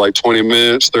 after like 20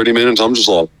 minutes, 30 minutes, I'm just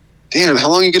like, damn, how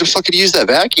long are you going to fucking use that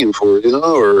vacuum for,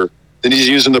 or then he's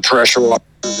using the pressure washer,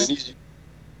 and he's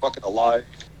fucking alive.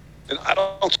 And I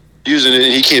don't using it.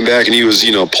 And he came back and he was,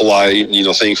 polite,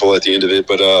 thankful at the end of it.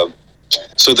 But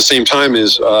so at the same time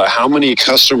is how many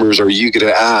customers are you going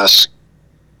to ask?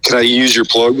 Can I use your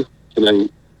plug? Can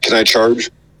I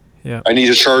charge? Yeah. I need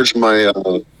to charge my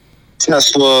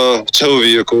Tesla tow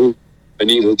vehicle. I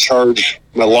need to charge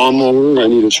my lawnmower. I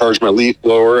need to charge my leaf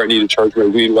blower. I need to charge my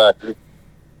weed whacker.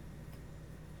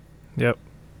 Yep.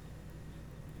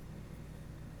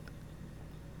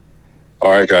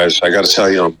 All right, guys, I got to tell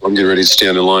you, I'm getting ready to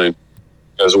stand in line.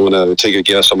 You guys want to take a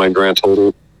guess on my grand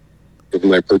total of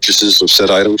my purchases of said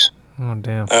items? Oh,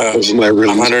 damn.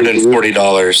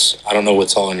 $140. I don't know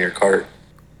what's all in your cart.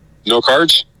 No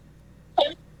cards?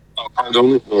 Oh, cards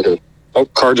only? Okay. Oh,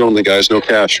 cards only, guys. No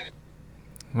cash.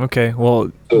 Okay,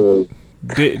 well...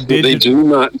 they do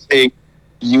not take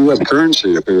U.S.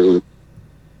 currency, apparently.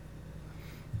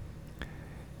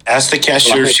 Ask the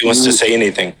cashier if she wants to say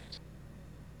anything.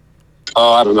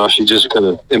 Oh, I don't know. She just kind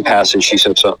of in passing, she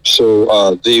said something.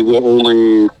 So they will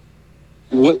only.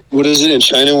 What is it in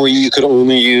China where you could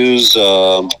only use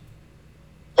a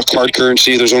card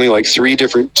currency? There's only like 3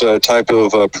 different type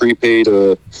of prepaid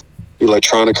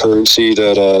electronic currency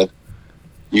that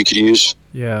you could use.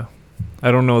 Yeah,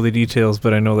 I don't know the details,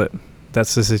 but I know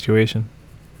that's the situation.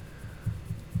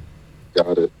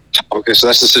 Got it. Okay, so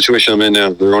that's the situation I'm in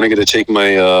now. They're only going to take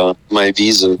my my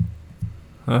Visa,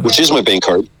 which is my bank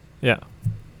card. Yeah.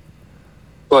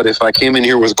 But if I came in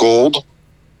here with gold,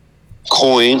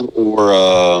 coin,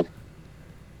 or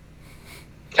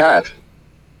cash,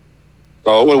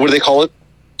 what do they call it?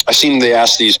 I've seen they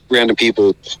ask these random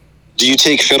people, do you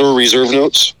take Federal Reserve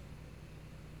notes?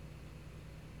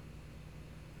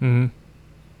 Mm-hmm.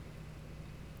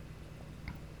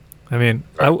 I mean,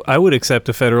 I would accept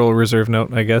a Federal Reserve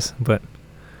note, I guess, but...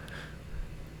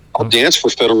 I'll dance for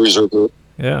Federal Reserve note.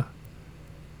 Yeah.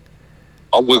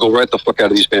 I'll wiggle right the fuck out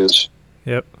of these pants.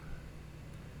 Yep.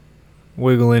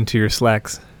 Wiggle into your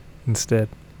slacks instead.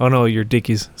 Oh no, your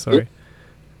dickies. Sorry.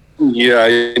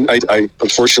 Yeah, I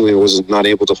unfortunately was not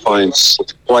able to find...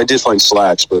 Well, I did find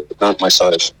slacks, but not my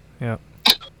size. Yeah.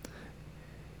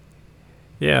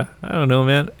 Yeah, I don't know,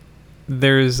 man.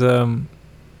 There's...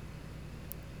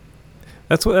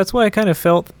 That's why I kind of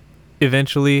felt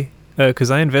eventually... Because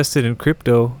I invested in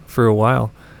crypto for a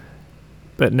while.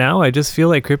 But now I just feel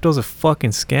like crypto's a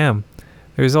fucking scam.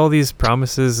 There's all these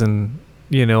promises and,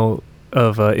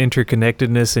 of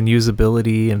interconnectedness and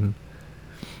usability, and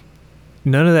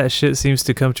none of that shit seems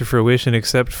to come to fruition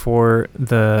except for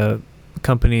the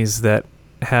companies that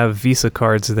have Visa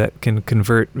cards that can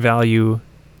convert value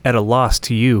at a loss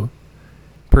to you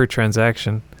per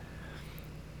transaction.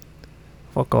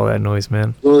 Fuck all that noise,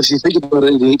 man. Well, if you think about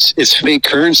it, it's fake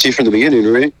currency from the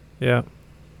beginning, right? Yeah.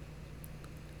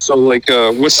 So, like,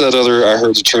 what's that other, I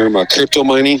heard the term, crypto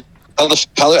mining? How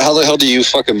the hell do you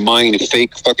fucking mine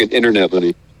fake fucking internet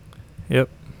money? Yep.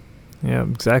 Yeah,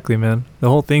 exactly, man. The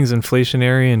whole thing's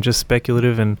inflationary and just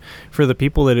speculative, and for the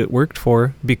people that it worked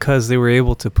for, because they were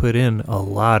able to put in a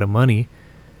lot of money,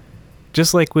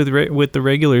 just like with the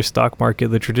regular stock market,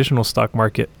 the traditional stock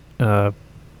market,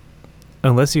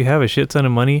 unless you have a shit ton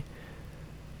of money,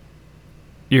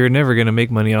 you're never going to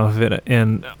make money off of it.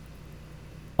 And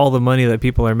all the money that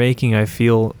people are making, I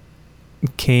feel,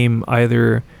 came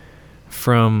either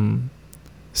from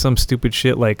some stupid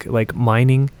shit like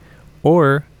mining,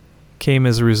 or came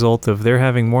as a result of their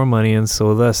having more money, and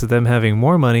so thus them having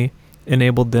more money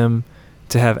enabled them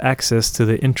to have access to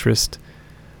the interest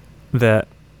that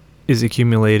is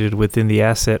accumulated within the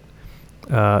asset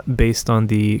based on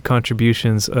the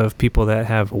contributions of people that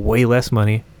have way less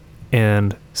money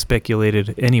and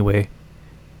speculated anyway,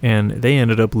 and they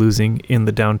ended up losing in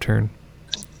the downturn.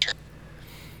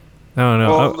 I don't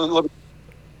know. Well,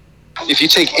 if you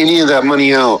take any of that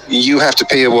money out, you have to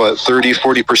pay,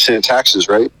 30-40% taxes,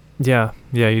 right? Yeah,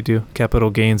 you do.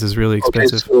 Capital gains is really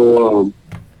expensive. Okay,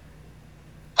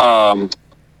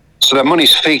 so that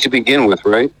money's fake to begin with,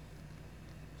 right?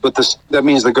 But that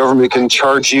means the government can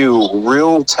charge you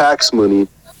real tax money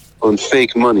on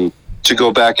fake money to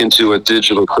go back into a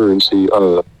digital currency,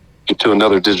 into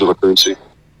another digital currency.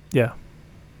 Yeah.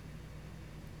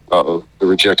 Uh-oh, they're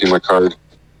rejecting my card.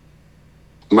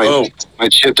 My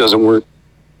chip doesn't work.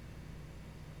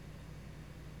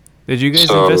 Did you guys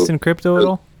invest in crypto at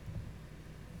all?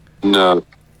 No.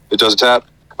 It doesn't tap?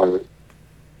 All right.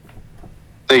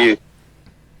 Thank you.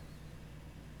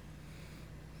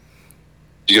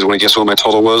 You guys want to guess what my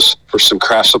total was for some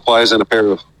craft supplies and a pair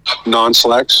of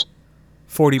non-slacks?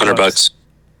 $40. $100.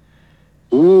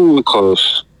 Ooh,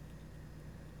 close.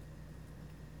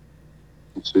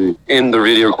 Let's see. And the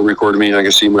video recorded me. I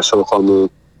can see myself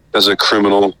as a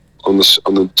criminal on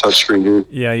the touch screen here.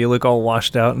 Yeah, you look all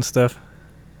washed out and stuff.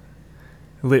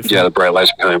 Lit from, Yeah, the bright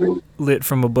lights behind me. lit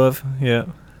from above. Yeah.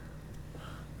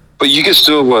 But you get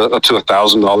still up to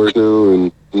 $1,000 now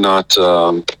and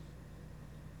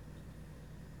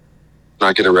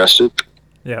not get arrested.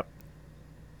 Yeah.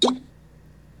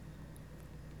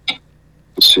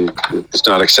 Let's see. It's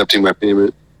not accepting my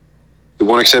payment. It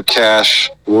won't accept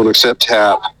cash. It won't accept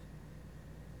tap. I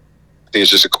think it's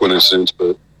just a coincidence,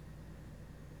 but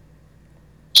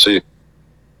see.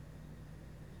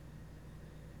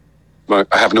 I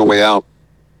have no way out.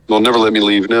 They'll never let me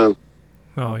leave now.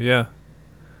 Oh yeah.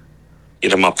 Get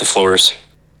them up the floors.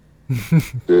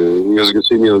 You guys can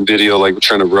see me on video, like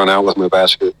trying to run out with my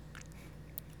basket.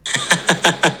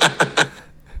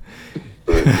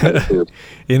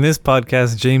 In this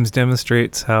podcast, James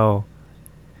demonstrates how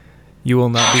you will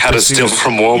not be How to pursued. steal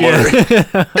from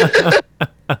Walmart.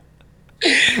 Yeah.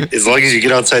 As long as you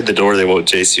get outside the door, they won't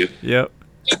chase you. Yep.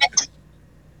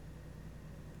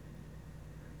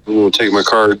 I'm going to take my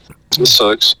card. This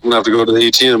sucks. I'm going to have to go to the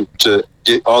ATM to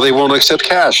get... Oh, they won't accept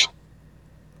cash.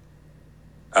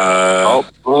 Oh,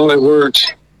 it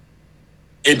worked.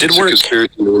 It did It's a work.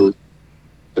 conspiracy to work.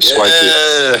 I swiped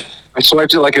it. I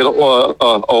swiped it like an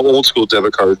old school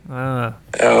debit card. Ah.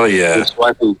 Oh yeah. It's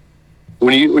swiping.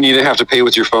 When you didn't have to pay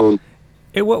with your phone.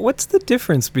 Hey, what's the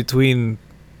difference between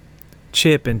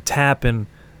chip and tap and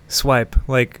swipe?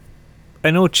 Like,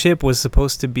 I know chip was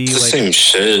supposed to be It's the like same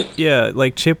shit. yeah,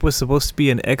 like chip was supposed to be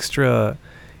an extra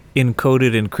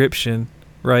encoded encryption,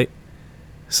 right?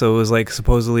 So it was like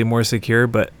supposedly more secure,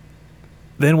 but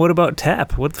then what about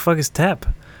tap? What the fuck is tap?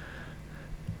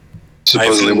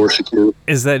 Supposedly more secure.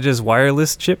 Is that just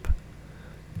wireless chip?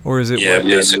 Or is it Yeah,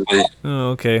 wi- basically. Oh,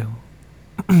 okay.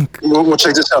 Well,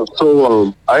 check this out.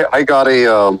 So I got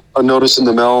a notice in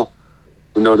the mail.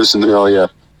 Yeah.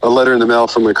 A letter in the mail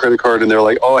from my credit card, and they're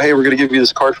like, "Oh, hey, we're gonna give you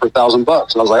this card for $1,000." And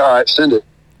I was like, "All right, send it."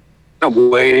 I'm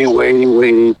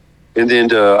waiting, and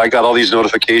then I got all these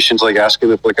notifications like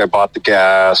asking if like I bought the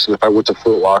gas and if I went to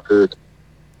Foot Locker.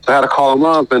 So I had to call them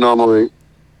up, and I'm like,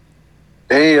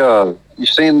 "Hey, you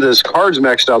saying this card's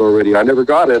maxed out already? I never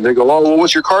got it." And they go, "Oh, well,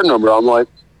 what's your card number?" I'm like,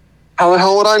 "How the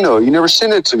hell would I know? You never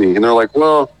sent it to me." And they're like,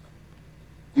 "Well,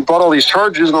 you bought all these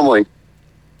charges." And I'm like,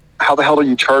 how the hell do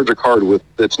you charge a card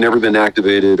that's never been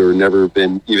activated or never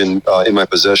been even in my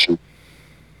possession?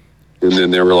 And then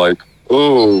they were like,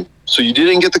 "Oh, so you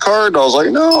didn't get the card?" I was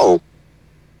like, "No."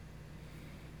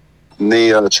 And they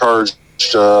charged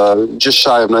just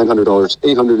shy of $900,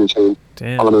 $800 and change.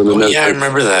 Damn. Oh yeah, I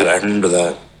remember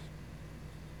that.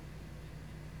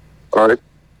 All right.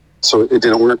 So it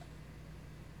didn't work.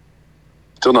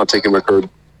 Still not taking my card.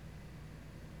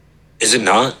 Is it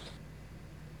not?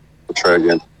 I'll try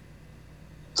again.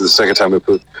 It's the second time I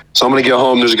put. So I'm going to get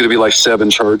home. There's going to be like 7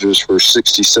 charges for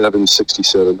 67.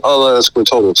 Oh, that's my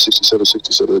total. 67.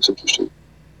 That's interesting.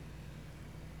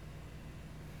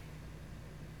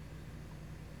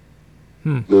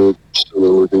 No, still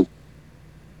not working.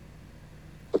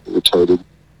 Fucking retarded.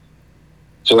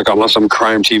 So like I'm on some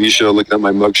crime TV show looking at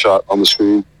my mugshot on the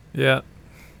screen. Yeah.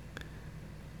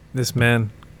 This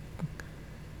man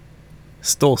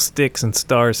stole sticks and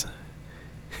stars.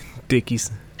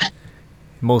 Dickies.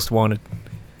 Most wanted.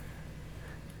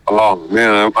 Oh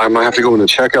man, I might have to go in the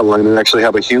checkout line and actually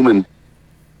have a human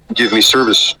give me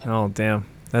service. Oh, damn.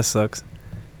 That sucks.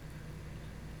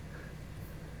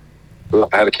 Well,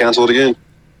 I had to cancel it again.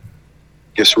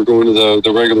 Guess we're going to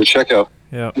the regular checkout.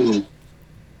 Yeah.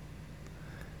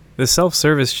 The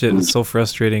self-service shit is so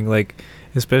frustrating. Like,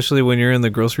 especially when you're in the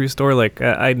grocery store. Like,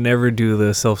 I'd never do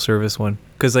the self-service one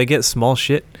because I get small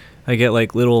shit. I get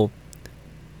like little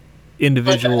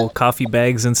individual coffee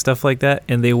bags and stuff like that,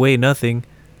 and they weigh nothing,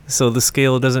 so the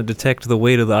scale doesn't detect the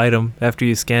weight of the item after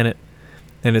you scan it,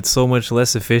 and it's so much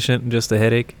less efficient and just a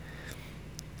headache.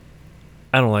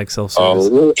 I don't like self-service.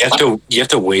 You have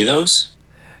to weigh those?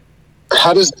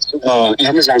 How does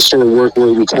Amazon store work where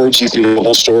it records you through the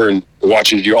whole store and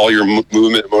watches all your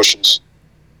movement motions?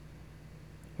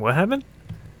 What happened?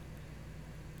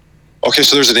 Okay,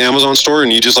 so there's an Amazon store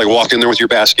and you just like walk in there with your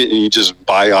basket and you just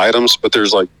buy items, but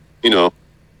there's like,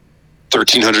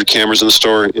 1,300 cameras in the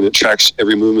store and it tracks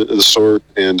every movement of the store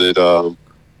and it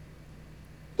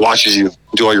watches you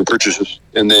do all your purchases.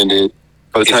 And then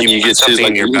by the time you get to something like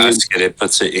in your basket, it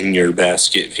puts it in your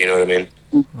basket, if you know what I mean.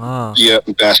 Ah. Yeah,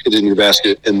 basket in your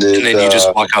basket, and then You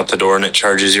just walk out the door and it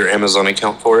charges your Amazon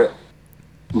account for it.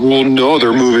 Well, no,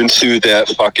 they're moving to that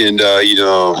fucking,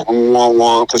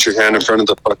 put your hand in front of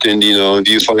the fucking,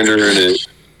 viewfinder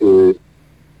and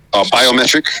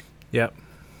biometric. Yep.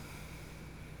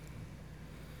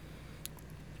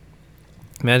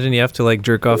 Imagine you have to like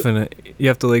jerk off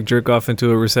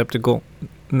into a receptacle,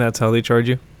 and that's how they charge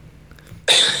you.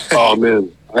 Oh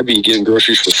man, I'd be getting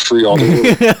groceries for free all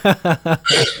the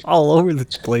way. All over the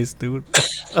place, dude.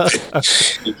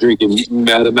 You're drinking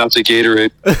mad amounts of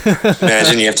Gatorade.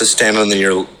 Imagine you have to stand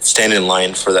in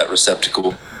line for that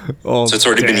receptacle. Oh, So it's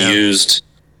already been damn. used.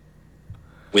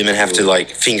 Women have to like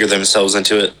finger themselves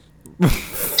into it.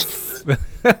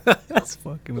 That's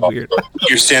fucking weird.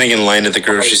 You're standing in line at the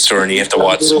grocery store and you have to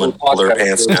watch someone pull their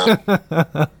pants down.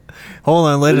 Hold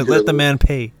on, let the man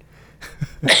pay.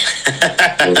 Do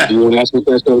you want to ask me a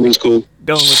question? It's cool.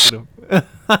 Don't look at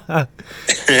him.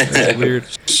 That's weird.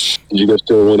 Do you guys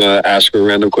still want to ask a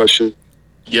random question?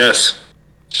 Yes.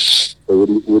 Or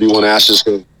what do you want to ask this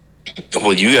guy?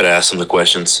 Well, you got to ask them the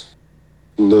questions.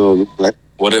 No.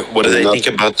 What do they think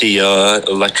about the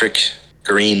electric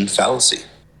green fallacy?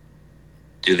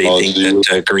 Do they think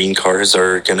that green cars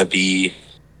are going to be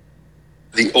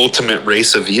the ultimate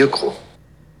race of vehicle?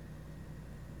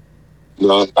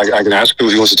 No, I can ask him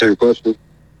if he wants to take a question.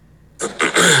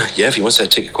 Yeah, if he wants to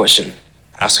take a question,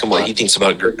 ask him what he thinks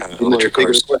about electric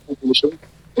cars.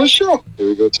 Yeah, sure. Here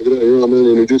we go. Check it out. Here, I'm going to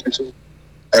introduce myself.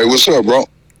 Hey, what's up, bro?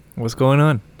 What's going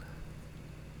on?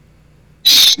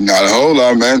 Not a whole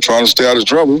lot, man. Trying to stay out of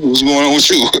trouble. What's going on with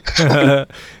you?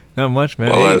 Not much, man.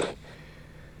 Well, Hey,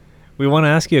 we want to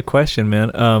ask you a question,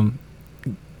 man.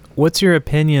 What's your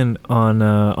opinion on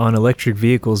electric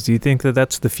vehicles? Do you think that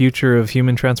that's the future of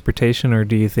human transportation, or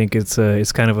do you think it's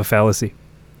kind of a fallacy?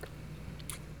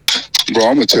 Bro,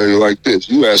 I'm going to tell you like this.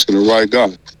 You asking the right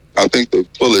guy. I think they're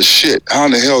full of shit. How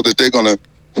in the hell that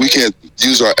we can't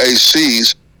use our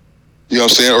ACs, you know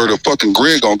what I'm saying, or the fucking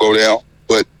grid going to go down,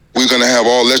 but we're going to have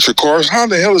all electric cars? How in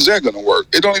the hell is that going to work?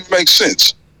 It don't even make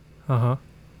sense. Uh-huh.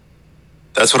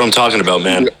 that's what I'm talking about,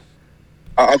 man.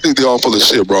 I think they're all full of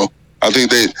shit, bro. I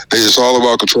think they it's all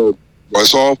about control. Bro,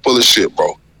 it's all full of shit,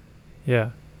 bro.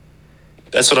 Yeah.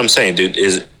 That's what I'm saying, dude.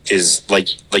 Is like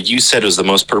you said, it was the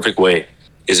most perfect way.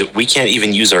 Is that we can't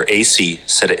even use our AC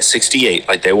set at 68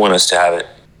 like they want us to have it,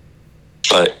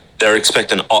 but they're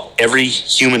expecting every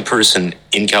human person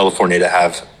in California to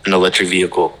have an electric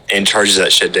vehicle and charges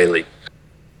that shit daily.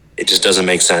 It just doesn't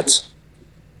make sense.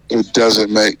 It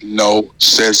doesn't make no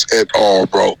sense at all,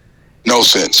 bro. No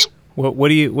sense. What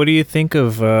do you think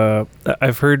of?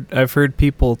 I've heard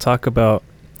people talk about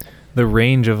the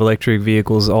range of electric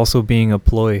vehicles also being a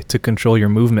ploy to control your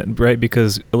movement, right?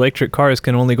 Because electric cars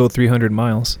can only go 300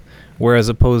 miles, whereas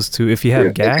opposed to if you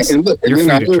have gas, you're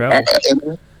free to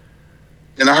travel.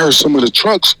 And I heard some of the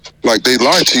trucks, like they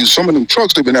lied to you. Some of them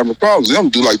trucks, they've been having problems. They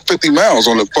don't do like 50 miles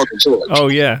on the fucking charge. Oh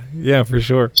yeah, for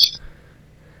sure.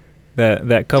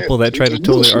 That couple that tried to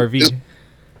tow their RV.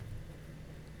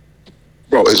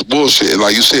 Bro, it's bullshit. And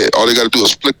like you said, all they got to do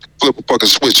is flip a fucking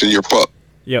switch and you're fucked.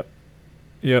 Yep.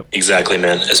 Exactly,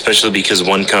 man. Especially because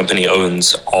one company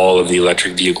owns all of the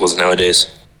electric vehicles nowadays.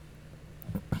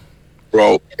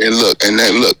 Bro, and look,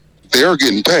 they're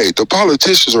getting paid. The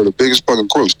politicians are the biggest fucking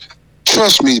crooks.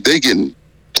 Trust me, they getting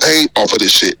paid off of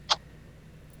this shit.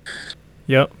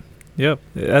 Yep.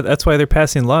 That's why they're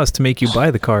passing laws to make you buy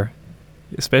the car,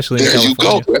 especially in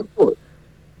California. There you go.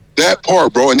 That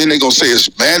part, bro. And then they gonna say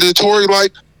it's mandatory.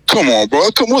 Like, come on, bro.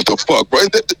 What the fuck, bro?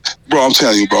 Bro, I'm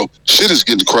telling you, bro. Shit is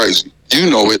getting crazy. You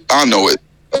know it. I know it.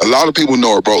 A lot of people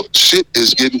know it, bro. Shit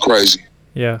is getting crazy.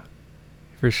 Yeah,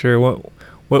 for sure.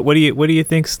 What do you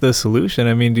think's the solution?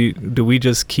 I mean, do we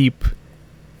just keep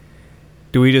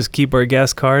our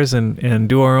gas cars and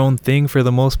do our own thing for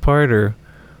the most part, or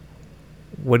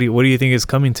what do you think it's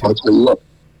coming to? I'll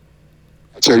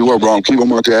tell you what, bro. I'm keeping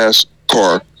my gas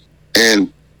car,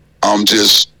 and I'm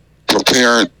just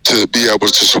preparing to be able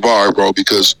to survive, bro,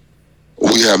 because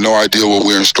we have no idea what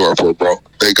we're in store for, bro.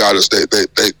 They got us. They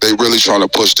really trying to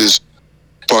push this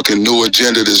fucking new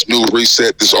agenda, this new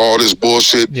reset, all this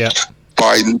bullshit. Yeah.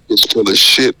 Biden is full of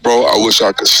shit, bro. I wish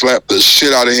I could slap the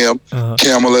shit out of him.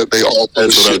 Kamala, they all full of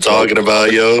That's what shit, I'm talking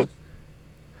about, yo.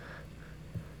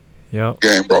 Yep.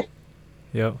 Game, bro.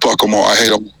 Yep. Fuck them all. I hate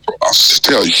them, bro. I'll just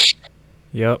tell you.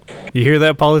 Yep. You hear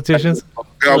that, politicians?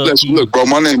 God bless you. Look, bro,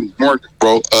 my name is Mark,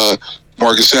 bro.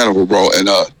 Marcus Sandoval, bro. And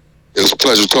it was a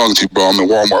pleasure talking to you, bro. I'm in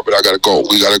Walmart, but I gotta go.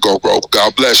 We gotta go, bro.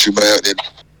 God bless you, man. And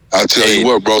I'll tell you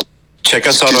what, bro. Check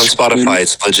us out on Spotify.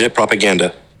 It's legit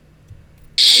propaganda.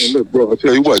 And look, bro, I'll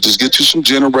tell you what. Just get you some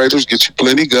generators. Get you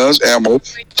plenty guns, ammo.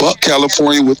 Fuck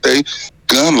California with they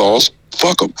gun laws.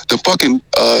 Fuck them. The fucking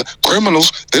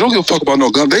criminals, they don't give a fuck about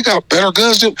no gun. They got better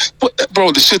guns than...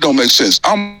 Bro, this shit don't make sense.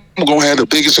 I'm going to have the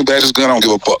biggest and baddest gun. I don't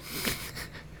give a fuck.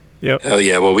 Yep. Hell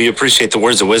yeah. Well, we appreciate the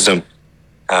words of wisdom.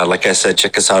 Like I said,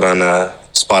 check us out on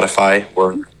Spotify.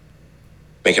 We're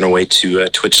making our way to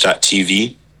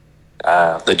twitch.tv.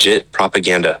 Legit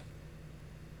propaganda.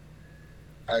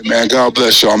 Hey, man, God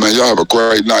bless y'all, man. Y'all have a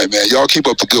great night, man. Y'all keep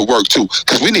up the good work, too,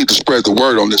 because we need to spread the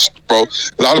word on this, bro.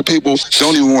 A lot of people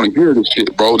don't even want to hear this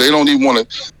shit, bro. They don't want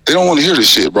to hear this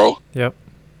shit, bro. Yep.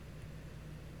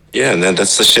 Yeah, and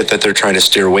that's the shit that they're trying to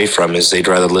steer away from, is they'd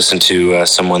rather listen to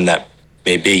someone that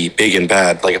may be big and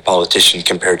bad, like a politician,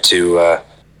 compared to,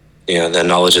 the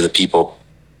knowledge of the people.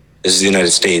 This is the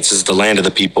United States. This is the land of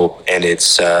the people, and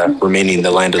it's remaining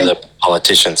the land of the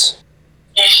politicians.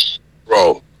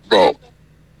 Bro.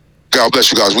 God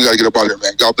bless you guys. We got to get up out of here,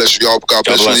 man. God bless you, y'all. God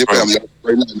bless you and your family.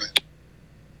 Great night, man.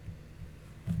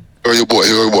 Here your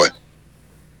boy.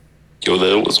 Yo,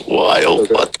 that was wild.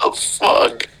 Okay. What the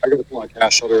fuck? I got to pull my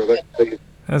cash out of there.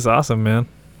 That's awesome, man.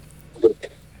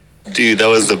 Dude, that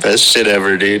was the best shit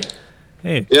ever, dude.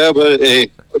 Hey. Yeah, but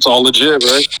hey, it's all legit,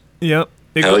 right? Yep.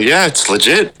 Hell yeah, it's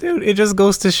legit. Dude, it just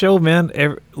goes to show, man,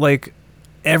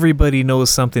 everybody knows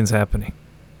something's happening.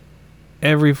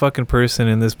 Every fucking person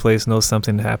in this place knows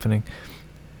something's happening.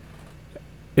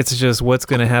 It's just what's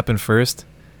going to happen first.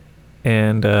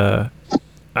 And I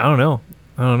don't know.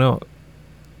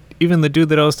 Even the dude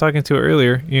that I was talking to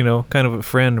earlier, kind of a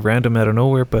friend, random out of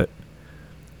nowhere, but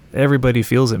everybody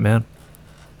feels it, man.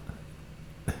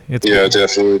 Yeah,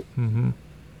 definitely.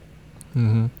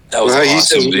 That was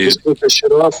awesome, dude. Just put this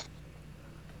shit off.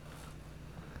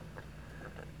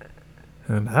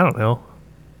 And I don't know.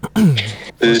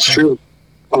 It's true.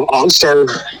 OnStar,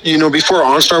 before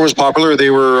OnStar was popular, they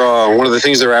were one of the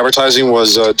things they were advertising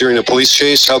was during a police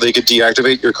chase, how they could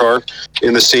deactivate your car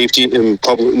in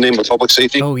the name of public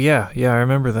safety. Oh yeah, I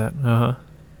remember that.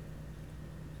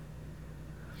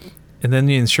 And then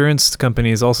the insurance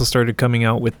companies also started coming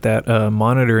out with that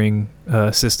monitoring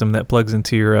system that plugs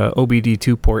into your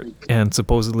OBD2 port and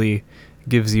supposedly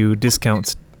gives you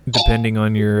discounts depending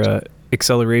on your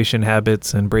acceleration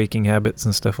habits and braking habits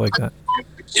and stuff like that.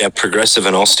 Yeah, Progressive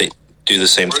and Allstate do the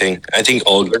same thing. I think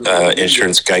all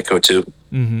insurance, Geico too.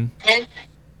 Mm-hmm.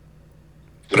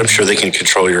 But I'm sure they can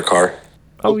control your car.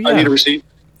 Oh yeah. I need a receipt.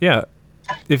 Yeah,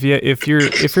 if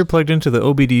you're plugged into the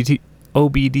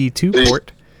OBD2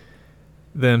 port,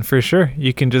 then for sure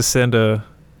you can just send a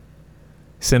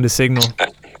signal.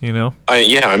 Yeah,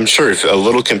 I'm sure if a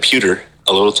little computer,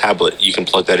 a little tablet, you can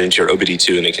plug that into your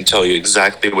OBD2 and it can tell you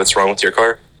exactly what's wrong with your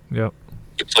car. Yep.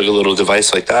 You plug a little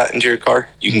device like that into your car,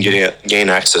 you can gain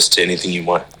access to anything you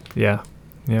want. Yeah.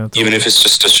 Totally. Even if it's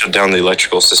just to shut down the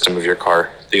electrical system of your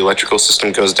car. The electrical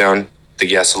system goes down, the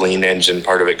gasoline engine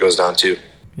part of it goes down too.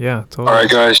 Yeah, totally. All right,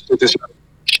 guys, check this out.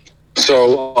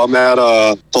 So I'm at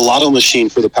the lotto machine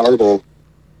for the Powerball.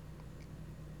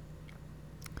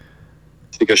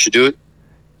 Think I should do it?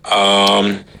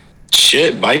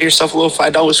 Shit, buy yourself a little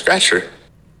 $5 scratcher.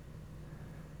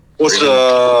 What's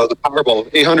the Powerball?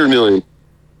 800 million.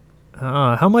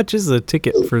 How much is the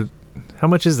ticket for? How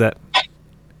much is that?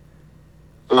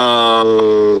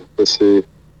 Let's see.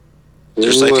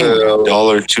 There's like $1,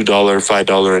 $2,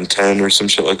 $5, and $10 or some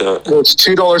shit like that. Well, it's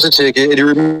 $2 a ticket, and you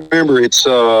remember it's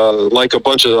like a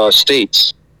bunch of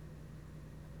states.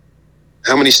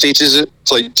 How many states is it?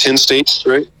 It's like 10 states,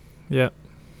 right? Yeah.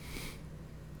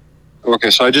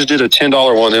 Okay, so I just did a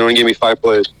 $10 one. They only gave me 5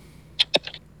 plays.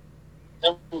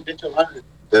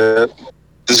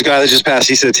 This guy that just passed,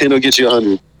 he said 10 will get you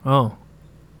 100. Oh.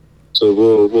 So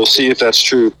we'll see if that's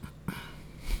true.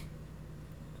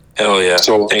 Hell yeah!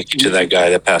 So, thank you to that guy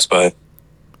that passed by.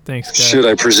 Thanks, guys. Should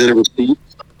I present a receipt?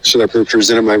 Should I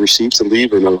present my receipts and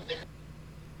leave or no?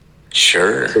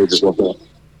 Sure. So just walk out.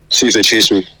 See if they chase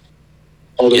me.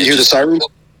 Oh, you hear the sirens?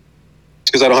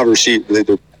 It's because I don't have a receipt.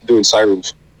 They're doing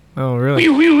sirens. Oh, really?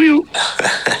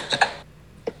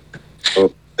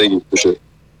 Oh, thank you. Appreciate it.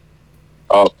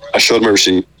 Oh, I showed my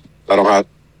receipt. I don't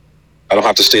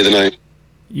have to stay the night.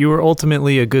 You were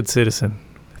ultimately a good citizen.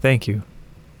 Thank you.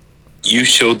 You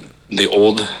showed the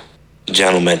old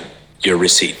gentleman your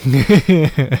receipt.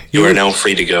 You are now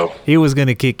free to go. He was going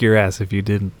to kick your ass if you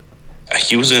didn't.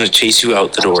 He was going to chase you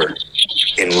out the door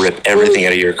and rip everything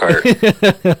out of your cart.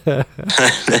 I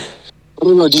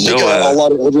don't know. Do you think a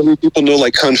lot of elderly people know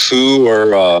like Kung Fu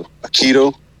or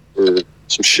Aikido or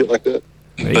some shit like that?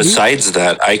 Maybe? Besides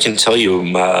that, I can tell you,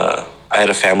 I had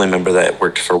a family member that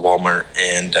worked for Walmart,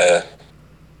 and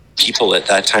people at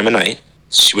that time of night,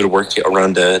 she would work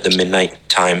around the midnight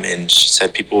time, and she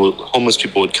said homeless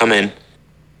people would come in,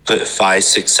 put 5,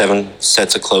 6, 7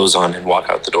 sets of clothes on, and walk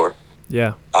out the door.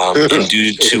 Yeah. And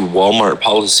due to Walmart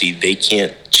policy, they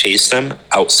can't chase them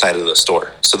outside of the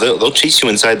store. So they'll chase you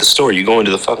inside the store. You go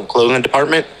into the fucking clothing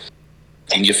department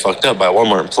and get fucked up by a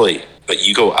Walmart employee. But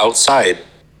you go outside,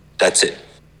 that's it.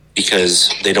 Because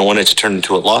they don't want it to turn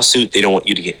into a lawsuit. They don't want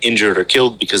you to get injured or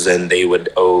killed, because then they would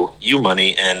owe you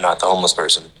money and not the homeless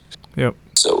person. Yep.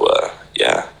 So,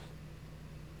 yeah.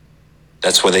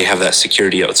 That's why they have that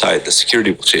security outside. The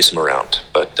security will chase them around.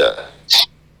 But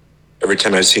every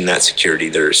time I've seen that security,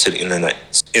 they're sitting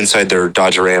inside their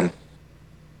Dodge Ram.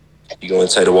 You go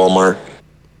inside a Walmart,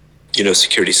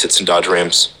 security sits in Dodge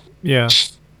Rams. Yeah.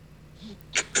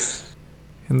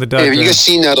 In the Dodge Hey, have you Ram. guys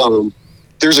seen that?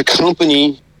 There's a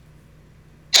company.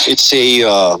 It's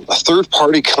a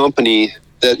third-party company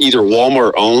that either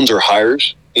Walmart owns or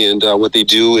hires, and what they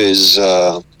do is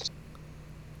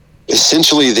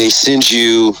essentially they send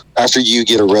you after you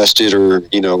get arrested or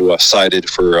cited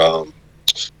for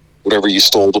whatever you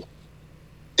stole.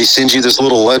 They send you this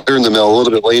little letter in the mail a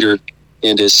little bit later,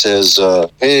 and it says,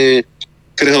 "Hey,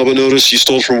 couldn't help but notice you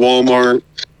stole from Walmart.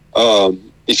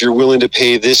 If you're willing to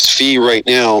pay this fee right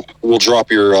now, we'll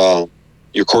drop your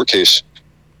court case."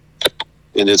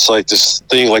 And it's like this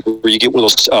thing, like where you get one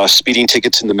of those speeding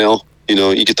tickets in the mail.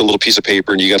 You get the little piece of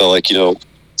paper, and you gotta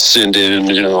send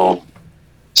in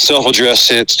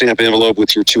self-addressed stamp envelope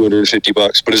with your $250,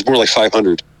 but it's more like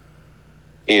 $500.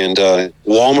 And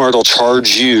Walmart will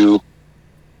charge you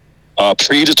a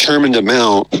predetermined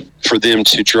amount for them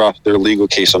to drop their legal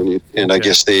case on you, and I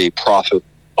guess they profit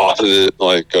off of it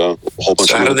like a whole bunch.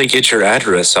 So of how do money. they get your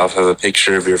address off of a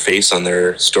picture of your face on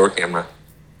their store camera?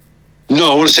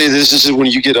 No, I want to say this is when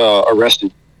you get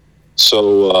arrested.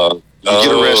 So you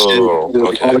get arrested,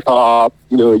 okay. call the cop,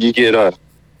 you get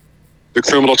the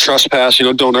criminal trespass,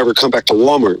 don't ever come back to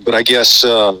Walmart. But I guess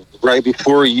right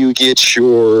before you get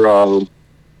your,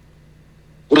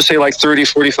 we'll say like 30,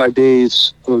 45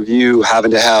 days of you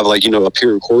having to have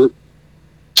appear in court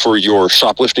for your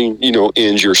shoplifting,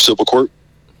 in your civil court.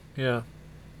 Yeah.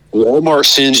 Walmart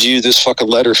sends you this fucking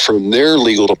letter from their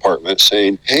legal department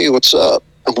saying, "Hey, what's up?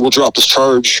 We'll drop this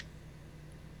charge."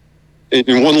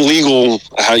 In one legal,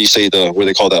 how you say what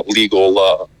they call that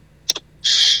legal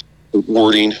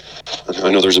wording. I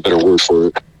know there's a better word for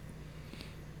it.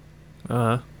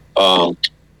 Uh-huh.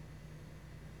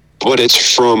 But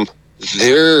it's from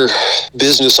their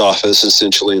business office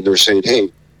essentially, and they're saying, "Hey,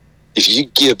 if you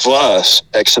give us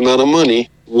X amount of money,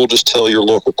 we'll just tell your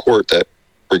local court that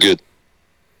we're good."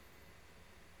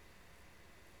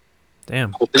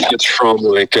 Damn. I think it's from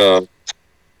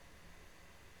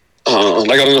I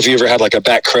don't know if you ever had a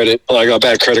bad credit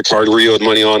card where you owed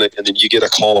money on it, and then you get a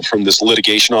call from this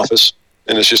litigation office,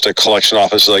 and it's just a collection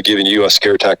office giving you a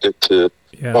scare tactic to,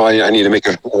 Yeah. I need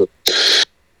to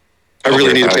I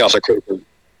really need to pay off that credit card.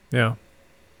 Yeah.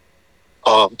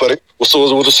 But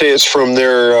we'll just say it's from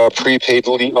their prepaid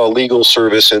legal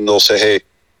service, and they'll say, "Hey,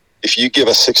 if you give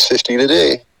us $650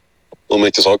 today, we'll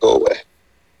make this all go away."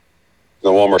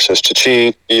 And Walmart says,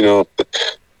 "Cha-ching!"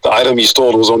 The item you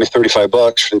stole was only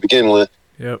 $35 to begin with.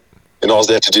 Yep. And all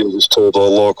they have to do is tell the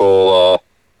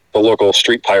local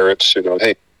street pirates,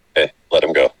 "Hey, let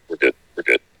them go. We're good. We're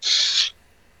good."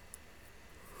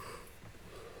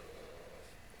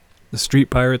 The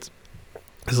street pirates.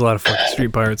 There's a lot of fucking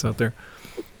street pirates out there.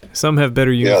 Some have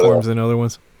better uniforms than other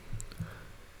ones.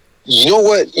 You know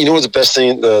what? The best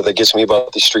thing that gets me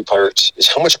about these street pirates is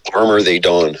how much armor they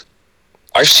don.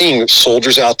 I've seen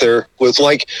soldiers out there with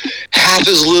half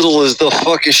as little as the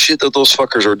fucking shit that those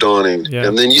fuckers are donning. Yeah.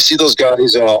 And then you see those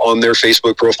guys on their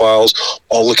Facebook profiles.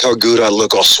 "Oh, look how good I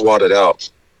look. I'll swat it out.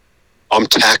 I'm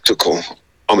tactical.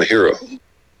 I'm a hero."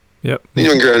 Yep.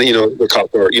 Granted, the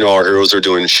cop are, our heroes are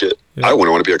doing shit. Yeah. I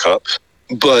wouldn't want to be a cop.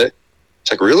 But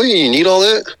it's really? You need all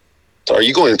that? Are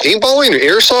you going paintballing or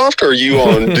airsoft? Are you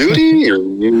on duty? Or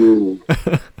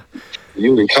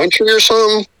you in country or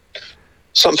something?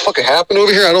 Something fucking happened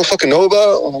over here I don't fucking know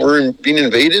about? We're being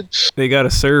invaded? They gotta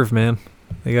serve, man.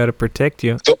 They gotta protect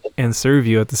you and serve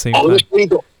you at the same time. Honestly,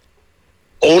 the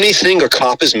only thing a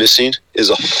cop is missing is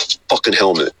a fucking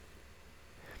helmet.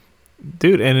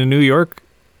 Dude, and in New York,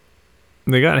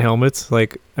 they got helmets. I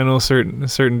know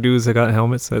certain dudes that got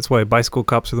helmets. That's why bicycle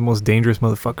cops are the most dangerous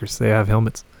motherfuckers. They have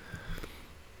helmets.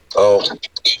 Oh,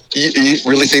 you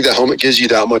really think that helmet gives you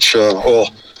that much?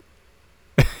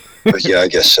 Yeah, I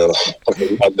guess so.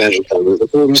 I imagine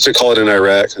we used to call it in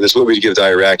Iraq. That's what we'd give the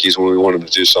Iraqis when we wanted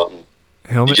to do something.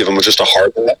 Helmet? You give them just a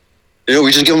hard hat.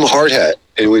 We just give them a hard hat,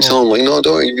 and we tell them "No,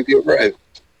 don't. You'll be all right."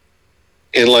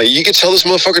 And you could tell this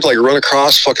motherfucker to run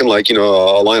across fucking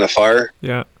a line of fire.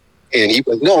 Yeah. And he'd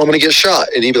be like, "No, I'm gonna get shot."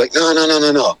 And he'd be like,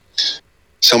 "No.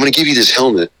 So I'm gonna give you this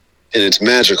helmet, and it's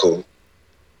magical.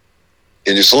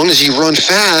 And as long as you run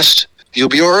fast, you'll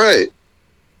be all right."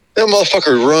 That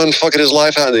motherfucker would run fucking his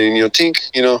life out, and then, tink,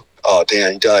 oh,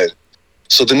 damn, he died.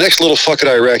 So the next little fucking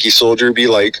Iraqi soldier would be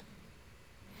like,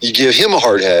 you give him a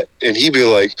hard hat, and he'd be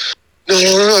like, no,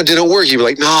 it didn't work. He'd be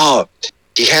like, no,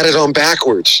 he had it on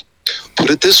backwards. Put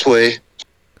it this way.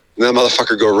 And that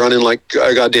motherfucker go running like,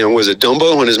 goddamn, was it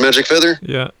Dumbo on his magic feather?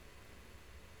 Yeah.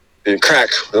 and crack,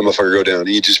 that motherfucker go down. And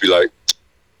you'd just be like,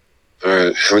 all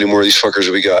right, how many more of these fuckers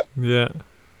have we got? Yeah.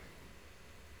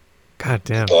 God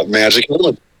damn. Magic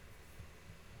helmet.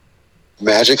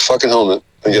 Magic fucking helmet.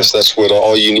 I guess that's what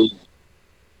all you need.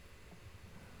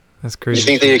 That's crazy. You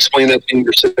think they explained that in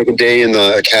your second day in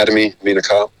the academy, being a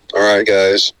cop? All right,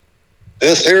 guys.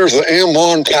 This here's the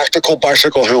M1 tactical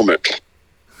bicycle helmet.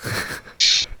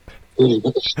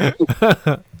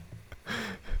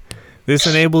 This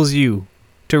enables you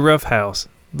to roughhouse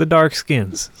the dark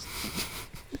skins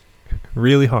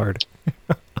really hard.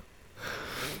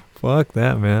 Fuck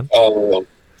that, man.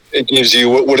 It gives you,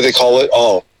 what do they call it?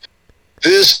 Oh,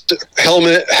 this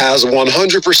helmet has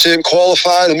 100%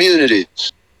 qualified immunity.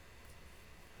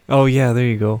 Oh, yeah, there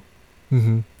you go.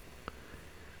 Mm-hmm.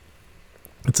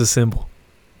 It's a symbol.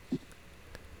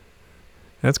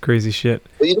 That's crazy shit.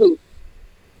 You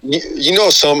know,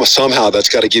 somehow that's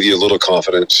got to give you a little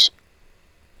confidence,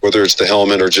 whether it's the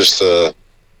helmet or just the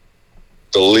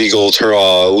legal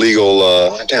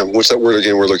damn, what's that word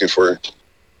again we're looking for?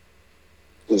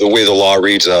 The way the law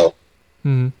reads out.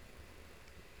 Mm-hmm.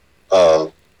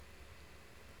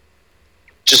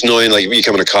 Just knowing, like,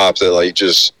 becoming a cop, that, like,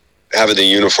 just having the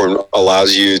uniform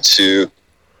allows you to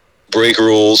break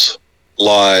rules,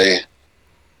 lie.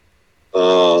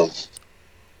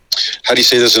 How do you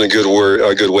say this in a good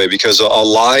way? Because a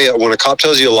lie, when a cop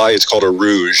tells you a lie, it's called a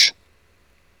rouge.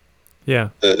 Yeah.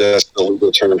 That's the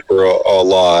legal term for a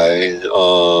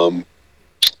lie.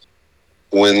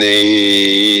 When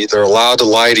they're allowed to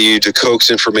lie to you to coax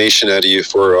information out of you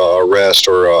for arrest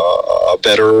or a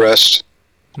better arrest,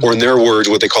 or in their words,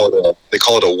 what they call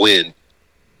it a win.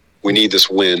 We need this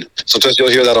win. Sometimes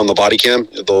you'll hear that on the body cam.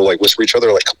 They'll like whisper each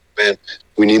other, like, "Man,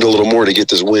 we need a little more to get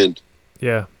this win."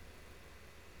 Yeah.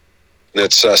 And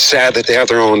it's sad that they have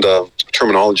their own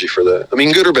terminology for that. I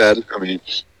mean, good or bad. I mean,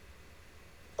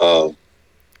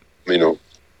 you know.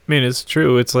 I mean, it's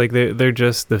true. It's like they're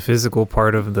just the physical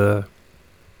part of the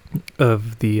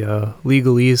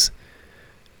legalese,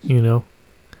 you know.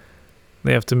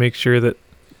 They have to make sure that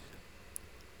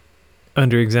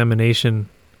under examination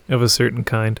of a certain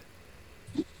kind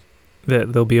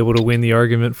that they'll be able to win the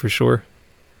argument for sure.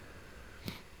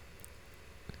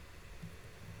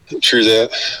 True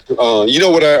that. You know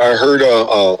what I heard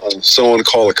someone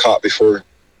call a cop before?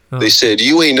 Oh. They said,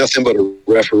 "You ain't nothing but a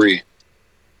referee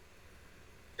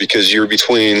because you're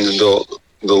between the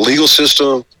legal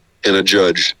system and a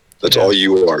judge. That's all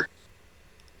you are.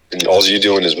 And all you're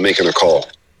doing is making a call."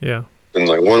 Yeah. And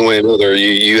like one way or another,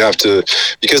 you have to,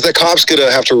 because that cop's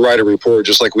gonna have to write a report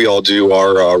just like we all do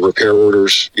our repair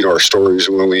orders, you know, our stories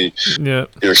when we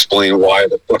explain why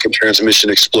the fucking transmission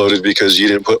exploded because you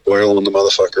didn't put oil in the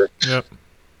motherfucker. Yep.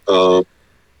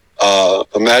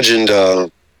 Imagine the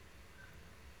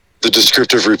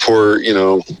descriptive report, you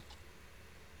know,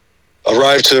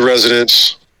 arrived to the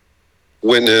residence,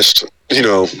 witnessed, you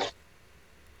know,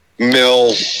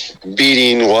 male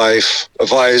beating wife,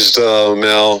 advised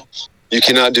male, you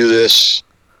cannot do this.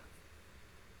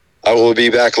 I will be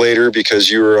back later because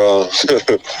you're a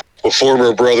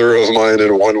former brother of mine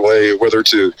in one way, whether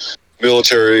to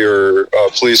military or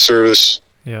police service.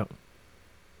 Yeah.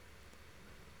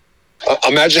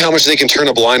 Imagine how much they can turn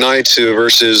a blind eye to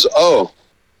versus,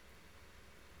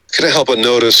 couldn't help but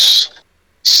notice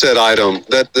said item.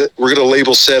 That we're going to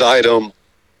label said item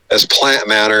as plant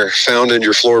matter found in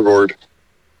your floorboard.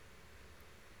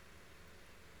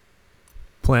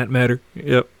 Plant matter.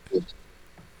 Yep.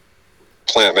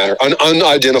 Plant matter.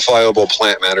 Unidentifiable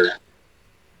plant matter.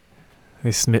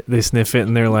 They sniff it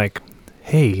and they're like,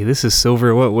 "Hey, this is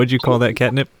silver. What'd you call that,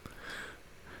 catnip?"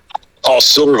 Oh,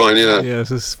 silvervine, yeah. Yeah,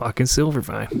 this is fucking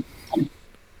silvervine.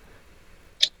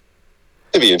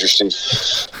 It'd be interesting.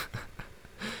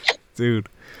 Dude.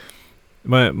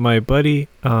 My buddy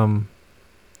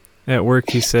at work,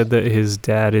 he said that his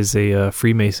dad is a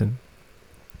Freemason,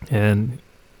 and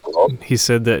he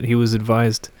said that he was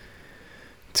advised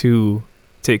to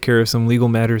take care of some legal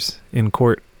matters in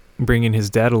court, bringing his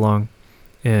dad along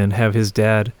and have his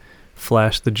dad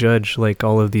flash the judge like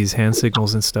all of these hand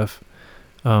signals and stuff,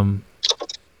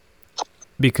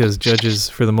 because judges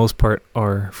for the most part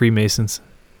are Freemasons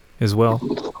as well,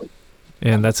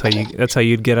 and that's how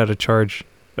you'd get out of charge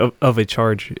of a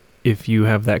charge if you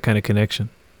have that kind of connection.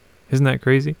 Isn't that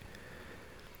crazy?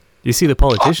 You see the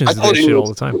politicians do that shit all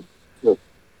the time.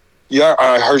 Yeah,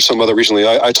 I heard some other recently.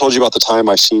 I told you about the time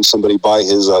I seen somebody buy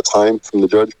his time from the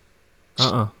judge.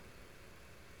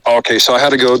 Okay, so I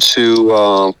had to go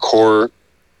to court,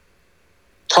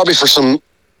 probably for some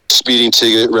speeding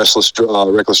ticket, reckless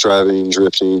driving,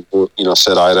 drifting,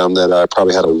 said item that I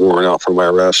probably had a warrant out for my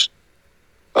arrest.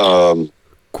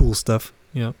 Cool stuff.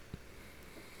 Yeah.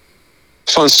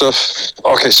 Fun stuff.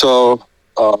 Okay, so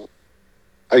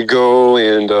I go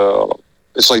and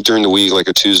it's like during the week, like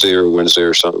a Tuesday or a Wednesday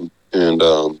or something. And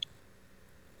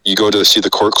you go to see the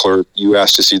court clerk. You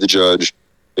ask to see the judge.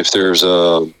 If there's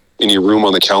any room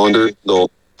on the calendar,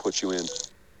 they'll put you in.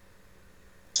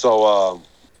 So,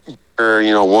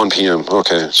 1 p.m.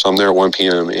 Okay, so I'm there at 1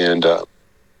 p.m. And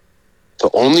the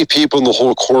only people in the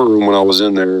whole courtroom when I was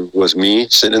in there was me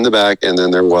sitting in the back, and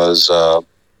then there was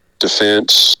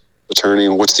defense attorney.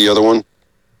 What's the other one?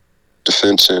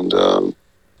 Defense and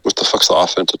what the fuck's the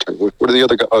offense attorney? What are the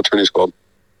other attorneys called?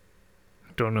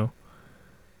 Don't know.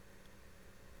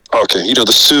 Okay,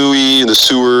 the SUI, the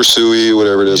SUI,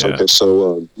 whatever it is. Yeah. Okay,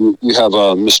 so you have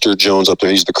Mr. Jones up there.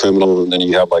 He's the criminal, and then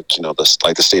you have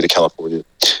the state of California,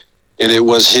 and it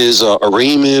was his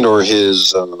arraignment or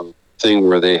his thing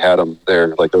where they had him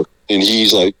there, and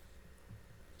he's like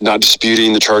not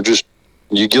disputing the charges.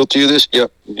 You guilty of this? Yep.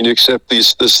 You accept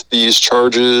these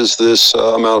charges, this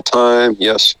amount of time?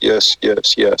 Yes.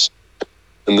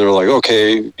 And they're like,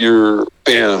 okay, you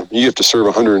have to serve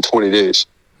 120 days.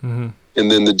 Mm-hmm. And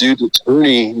then the dude's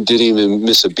attorney didn't even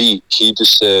miss a beat. He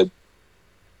just said,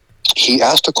 he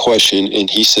asked a question and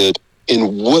he said,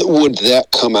 and what would that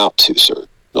come out to, sir?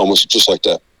 Almost just like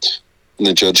that. And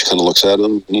the judge kind of looks at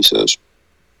him and he says,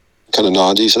 kind of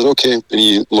nods. He says, okay. And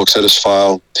he looks at his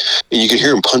file and you can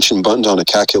hear him punching buttons on a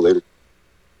calculator.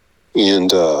 And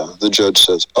the judge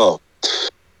says, oh,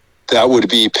 that would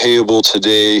be payable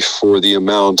today for the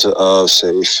amount of,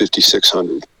 say,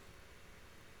 $5,600.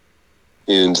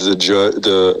 And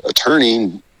the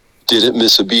attorney didn't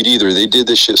miss a beat either. They did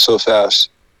this shit so fast.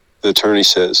 The attorney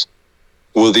says,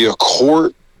 will the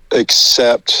court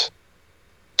accept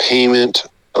payment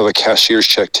of a cashier's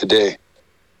check today?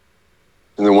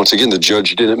 And then once again, the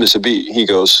judge didn't miss a beat. He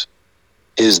goes,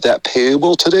 is that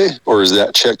payable today? Or is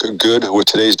that check good with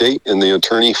today's date? And the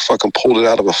attorney fucking pulled it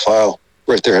out of a file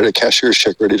right there, had a cashier's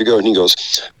check ready to go. And he goes,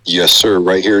 yes, sir,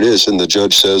 right here it is. And the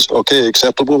judge says, okay,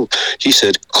 acceptable. He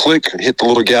said, click, hit the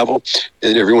little gavel,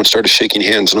 and everyone started shaking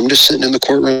hands. And I'm just sitting in the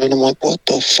courtroom, and I'm like, what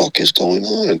the fuck is going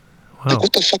on? Wow. Like,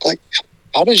 what the fuck? Like,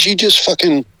 how did you just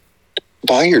fucking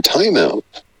buy your time out?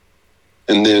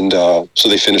 And then, so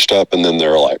they finished up, and then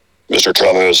they're like, Mr.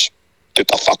 Travis, get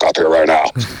the fuck up here right now.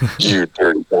 You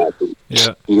dirty bastard.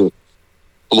 Yeah. I'm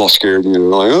all scared,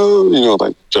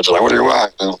 like, judge is like, what do you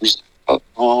want?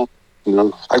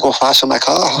 I go fast in my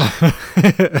car.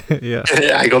 Yeah.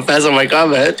 I go fast on my car,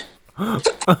 man. Yeah,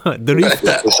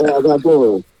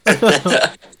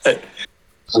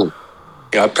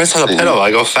 I press on the pedal.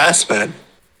 I go fast, man.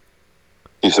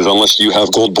 He says, unless you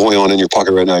have gold bullion in your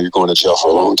pocket right now, you're going to jail for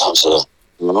a long time, sir.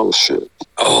 Oh, shit.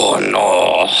 Oh,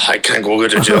 no. I can't go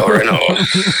to jail right now.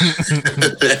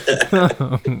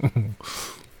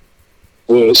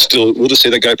 Well, still, we'll just say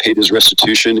that guy paid his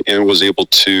restitution and was able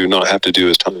to not have to do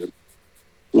his time.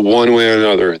 One way or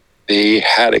another, they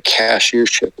had a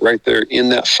cashier's check right there in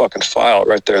that fucking file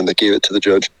right there, and they gave it to the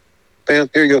judge. Bam,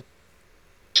 here you go.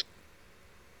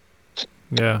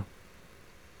 Yeah.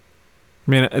 I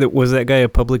mean, was that guy a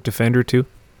public defender too?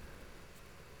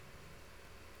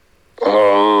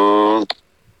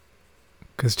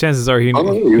 Because chances are he.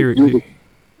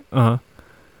 Uh-huh.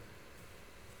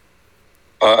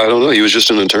 I don't know. He was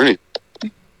just an attorney.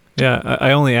 Yeah,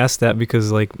 I only asked that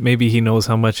because, like, maybe he knows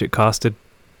how much it costed.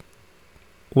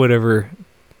 Whatever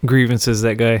grievances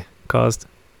that guy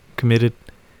committed.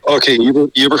 Okay,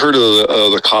 you ever heard of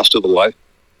the cost of the life?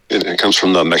 It comes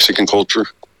from the Mexican culture.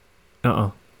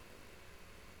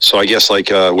 So I guess, like,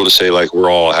 we'll just say, like, we're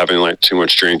all having, like, too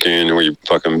much drinking, and we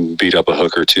fucking beat up a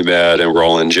hooker too bad, and we're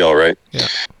all in jail, right? Yeah.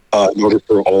 In order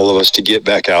for all of us to get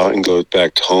back out and go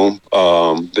back home,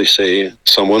 they say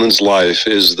someone's life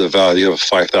is the value of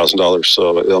 $5,000.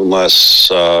 So unless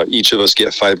each of us get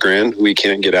 $5,000, we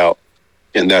can't get out,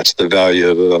 and that's the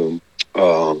value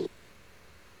of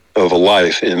a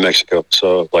life in Mexico.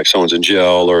 So, like, someone's in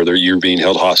jail or you're being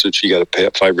held hostage, you got to pay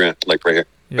up $5,000, like right here.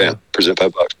 Yeah. Bam, present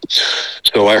 $5.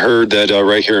 So I heard that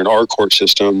right here in our court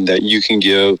system that you can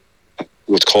give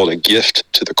what's called a gift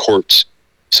to the courts.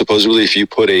 Supposedly, if you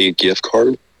put a gift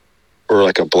card or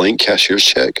like a blank cashier's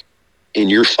check in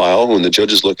your file when the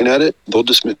judge is looking at it, they'll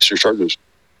dismiss your charges.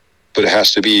 But it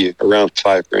has to be around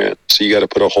 $5,000. So you got to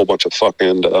put a whole bunch of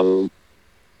fucking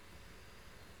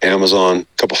Amazon,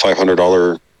 couple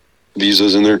 $500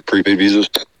 visas in there, prepaid visas.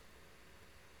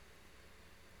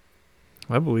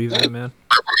 I believe that, man.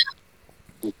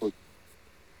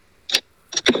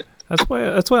 That's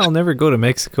why I'll never go to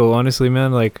Mexico, honestly,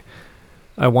 man. Like,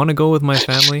 I want to go with my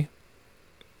family,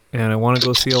 and I want to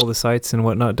go see all the sights and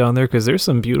whatnot down there, because there's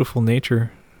some beautiful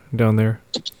nature down there.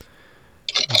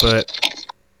 But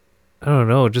I don't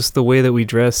know, just the way that we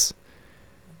dress,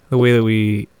 the way that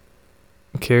we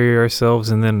carry ourselves,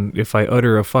 and then if I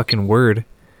utter a fucking word,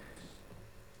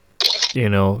 you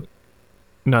know,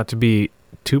 not to be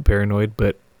too paranoid,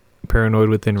 but paranoid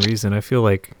within reason, I feel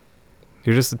like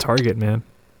you're just a target, man.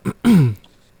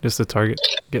 Just a target.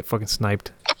 Get fucking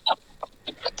sniped.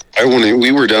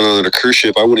 We were down on a cruise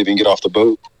ship. I wouldn't even get off the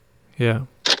boat. Yeah.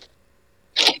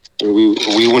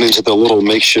 We went into the little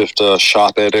makeshift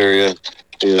shop ed area,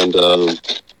 and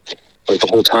like the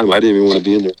whole time I didn't even want to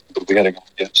be in there. But we had to go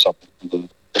get something.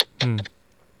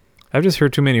 I've just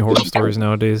heard too many horror stories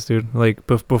nowadays, dude. Like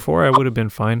before, I would have been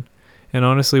fine, and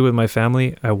honestly, with my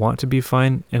family, I want to be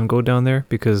fine and go down there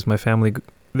because my family,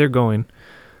 they're going.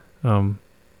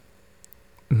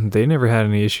 They never had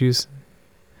any issues,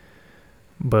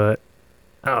 but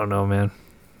I don't know, man.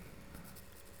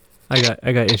 I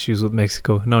got issues with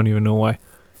Mexico. I don't even know why.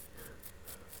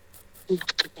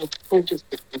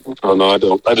 Oh no, I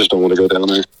don't. I just don't want to go down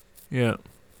there. Yeah.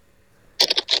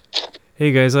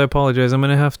 Hey guys, I apologize. I'm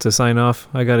gonna have to sign off.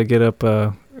 I gotta get up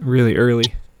really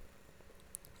early.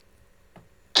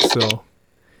 So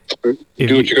Do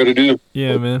what you gotta do.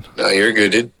 Yeah, man. No, you're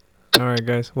good, dude. Alright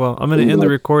guys. Well, I'm gonna end the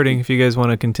recording if you guys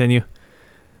want to continue.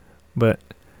 But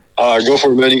go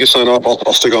for it, man. You can sign off.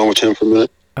 I'll stick on with Tim for a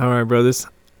minute. alright, brothers.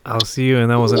 I'll see you, and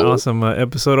that was an awesome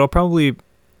episode. I'll probably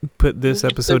put this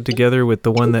episode together with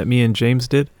the one that me and James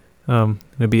did. It'll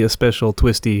be a special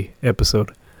twisty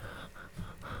episode.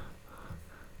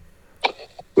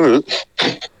 Alright.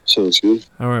 Sounds good.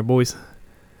 Alright, boys.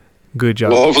 Good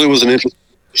job. Well, hopefully it was an interesting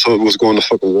episode. It was going to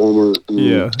fucking Walmart.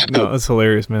 Yeah. No, that's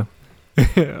hilarious, man.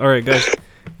 Alright, guys.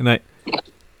 Good night.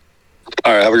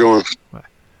 Alright, have a good one. Bye.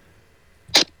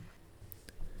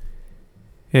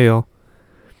 Hey, y'all.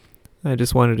 I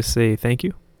just wanted to say thank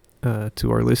you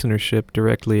to our listenership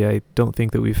directly. I don't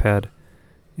think that we've had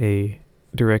a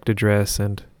direct address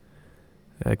and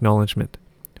acknowledgement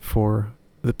for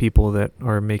the people that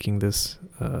are making this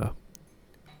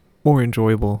more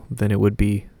enjoyable than it would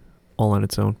be all on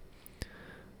its own.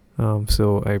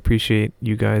 So I appreciate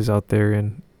you guys out there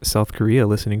in South Korea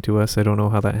listening to us. I don't know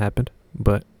how that happened,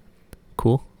 but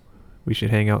cool. We should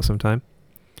hang out sometime.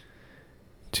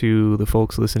 To the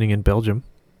folks listening in Belgium,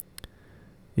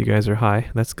 you guys are high.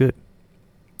 That's good.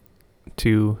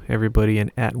 To everybody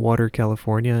in Atwater,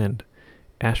 California and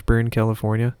Ashburn,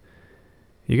 California,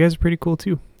 you guys are pretty cool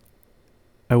too.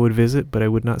 I would visit, but I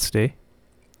would not stay.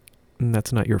 And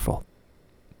that's not your fault.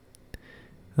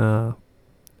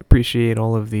 Appreciate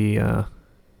all of the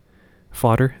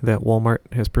fodder that Walmart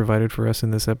has provided for us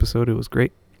in this episode. It was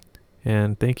great.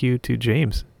 And thank you to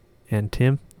James and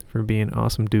Tim for being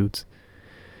awesome dudes.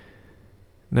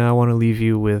 Now I want to leave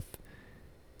you with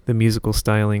the musical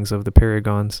stylings of the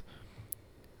Paragons.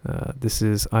 This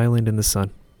is Island in the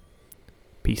Sun.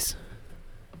 Peace.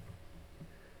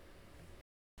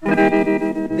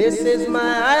 This is my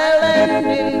island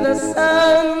in the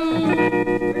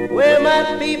sun, where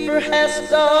my fever has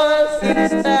stars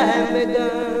since time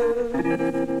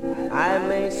begun. I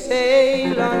may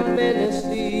sail on many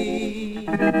seas,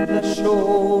 the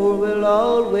shore will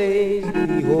always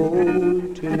be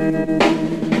home to me.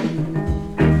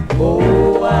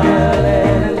 Oh,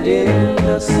 island in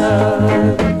the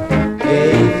sun,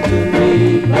 gave to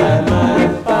me by my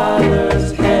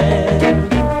father's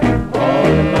hand.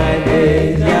 All my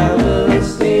days I will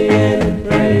sing and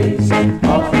praise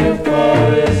of your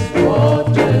forest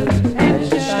waters and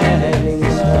the shining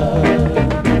sun.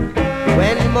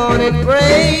 When morning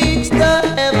breaks the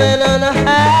heaven on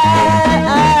high,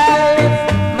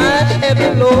 my heavy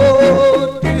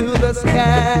load to the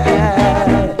sky.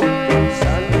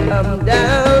 Sun come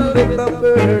down with a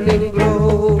burning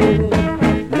glow,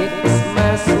 mix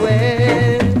my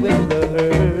sweat with the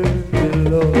earth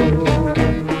below.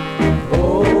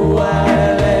 Oh,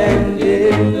 island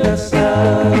in the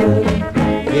sun,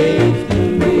 gave to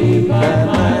me by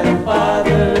my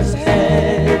father's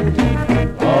hand.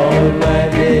 All my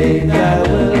days I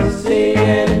will sing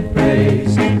and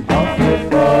praise of your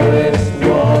forest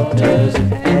waters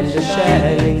and the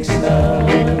shining sun.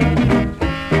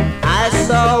 I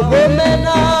saw women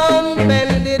on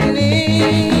bended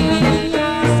knees,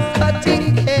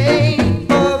 cutting cane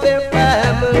for their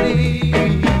family.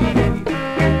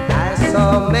 I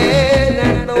saw men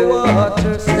at the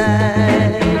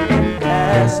waterside,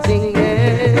 casting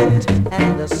net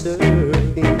at the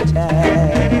surfing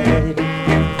tide.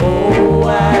 Oh,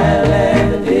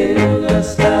 island in the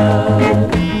sun,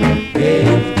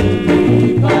 gave to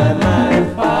me by my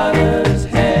father's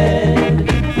hand.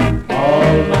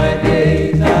 All my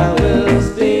days I will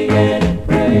sing and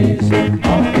praise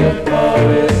of your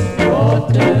forest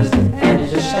waters and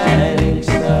the shining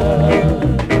sun.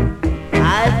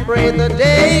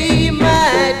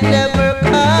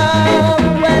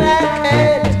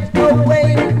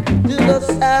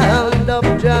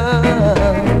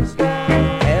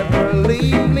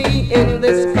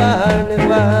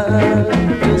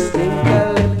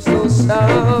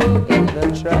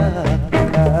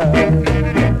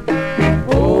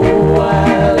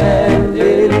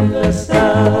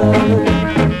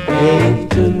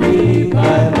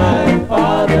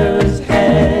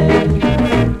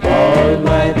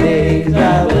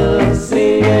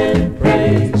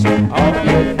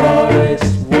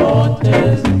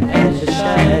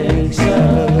 shining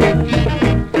sun.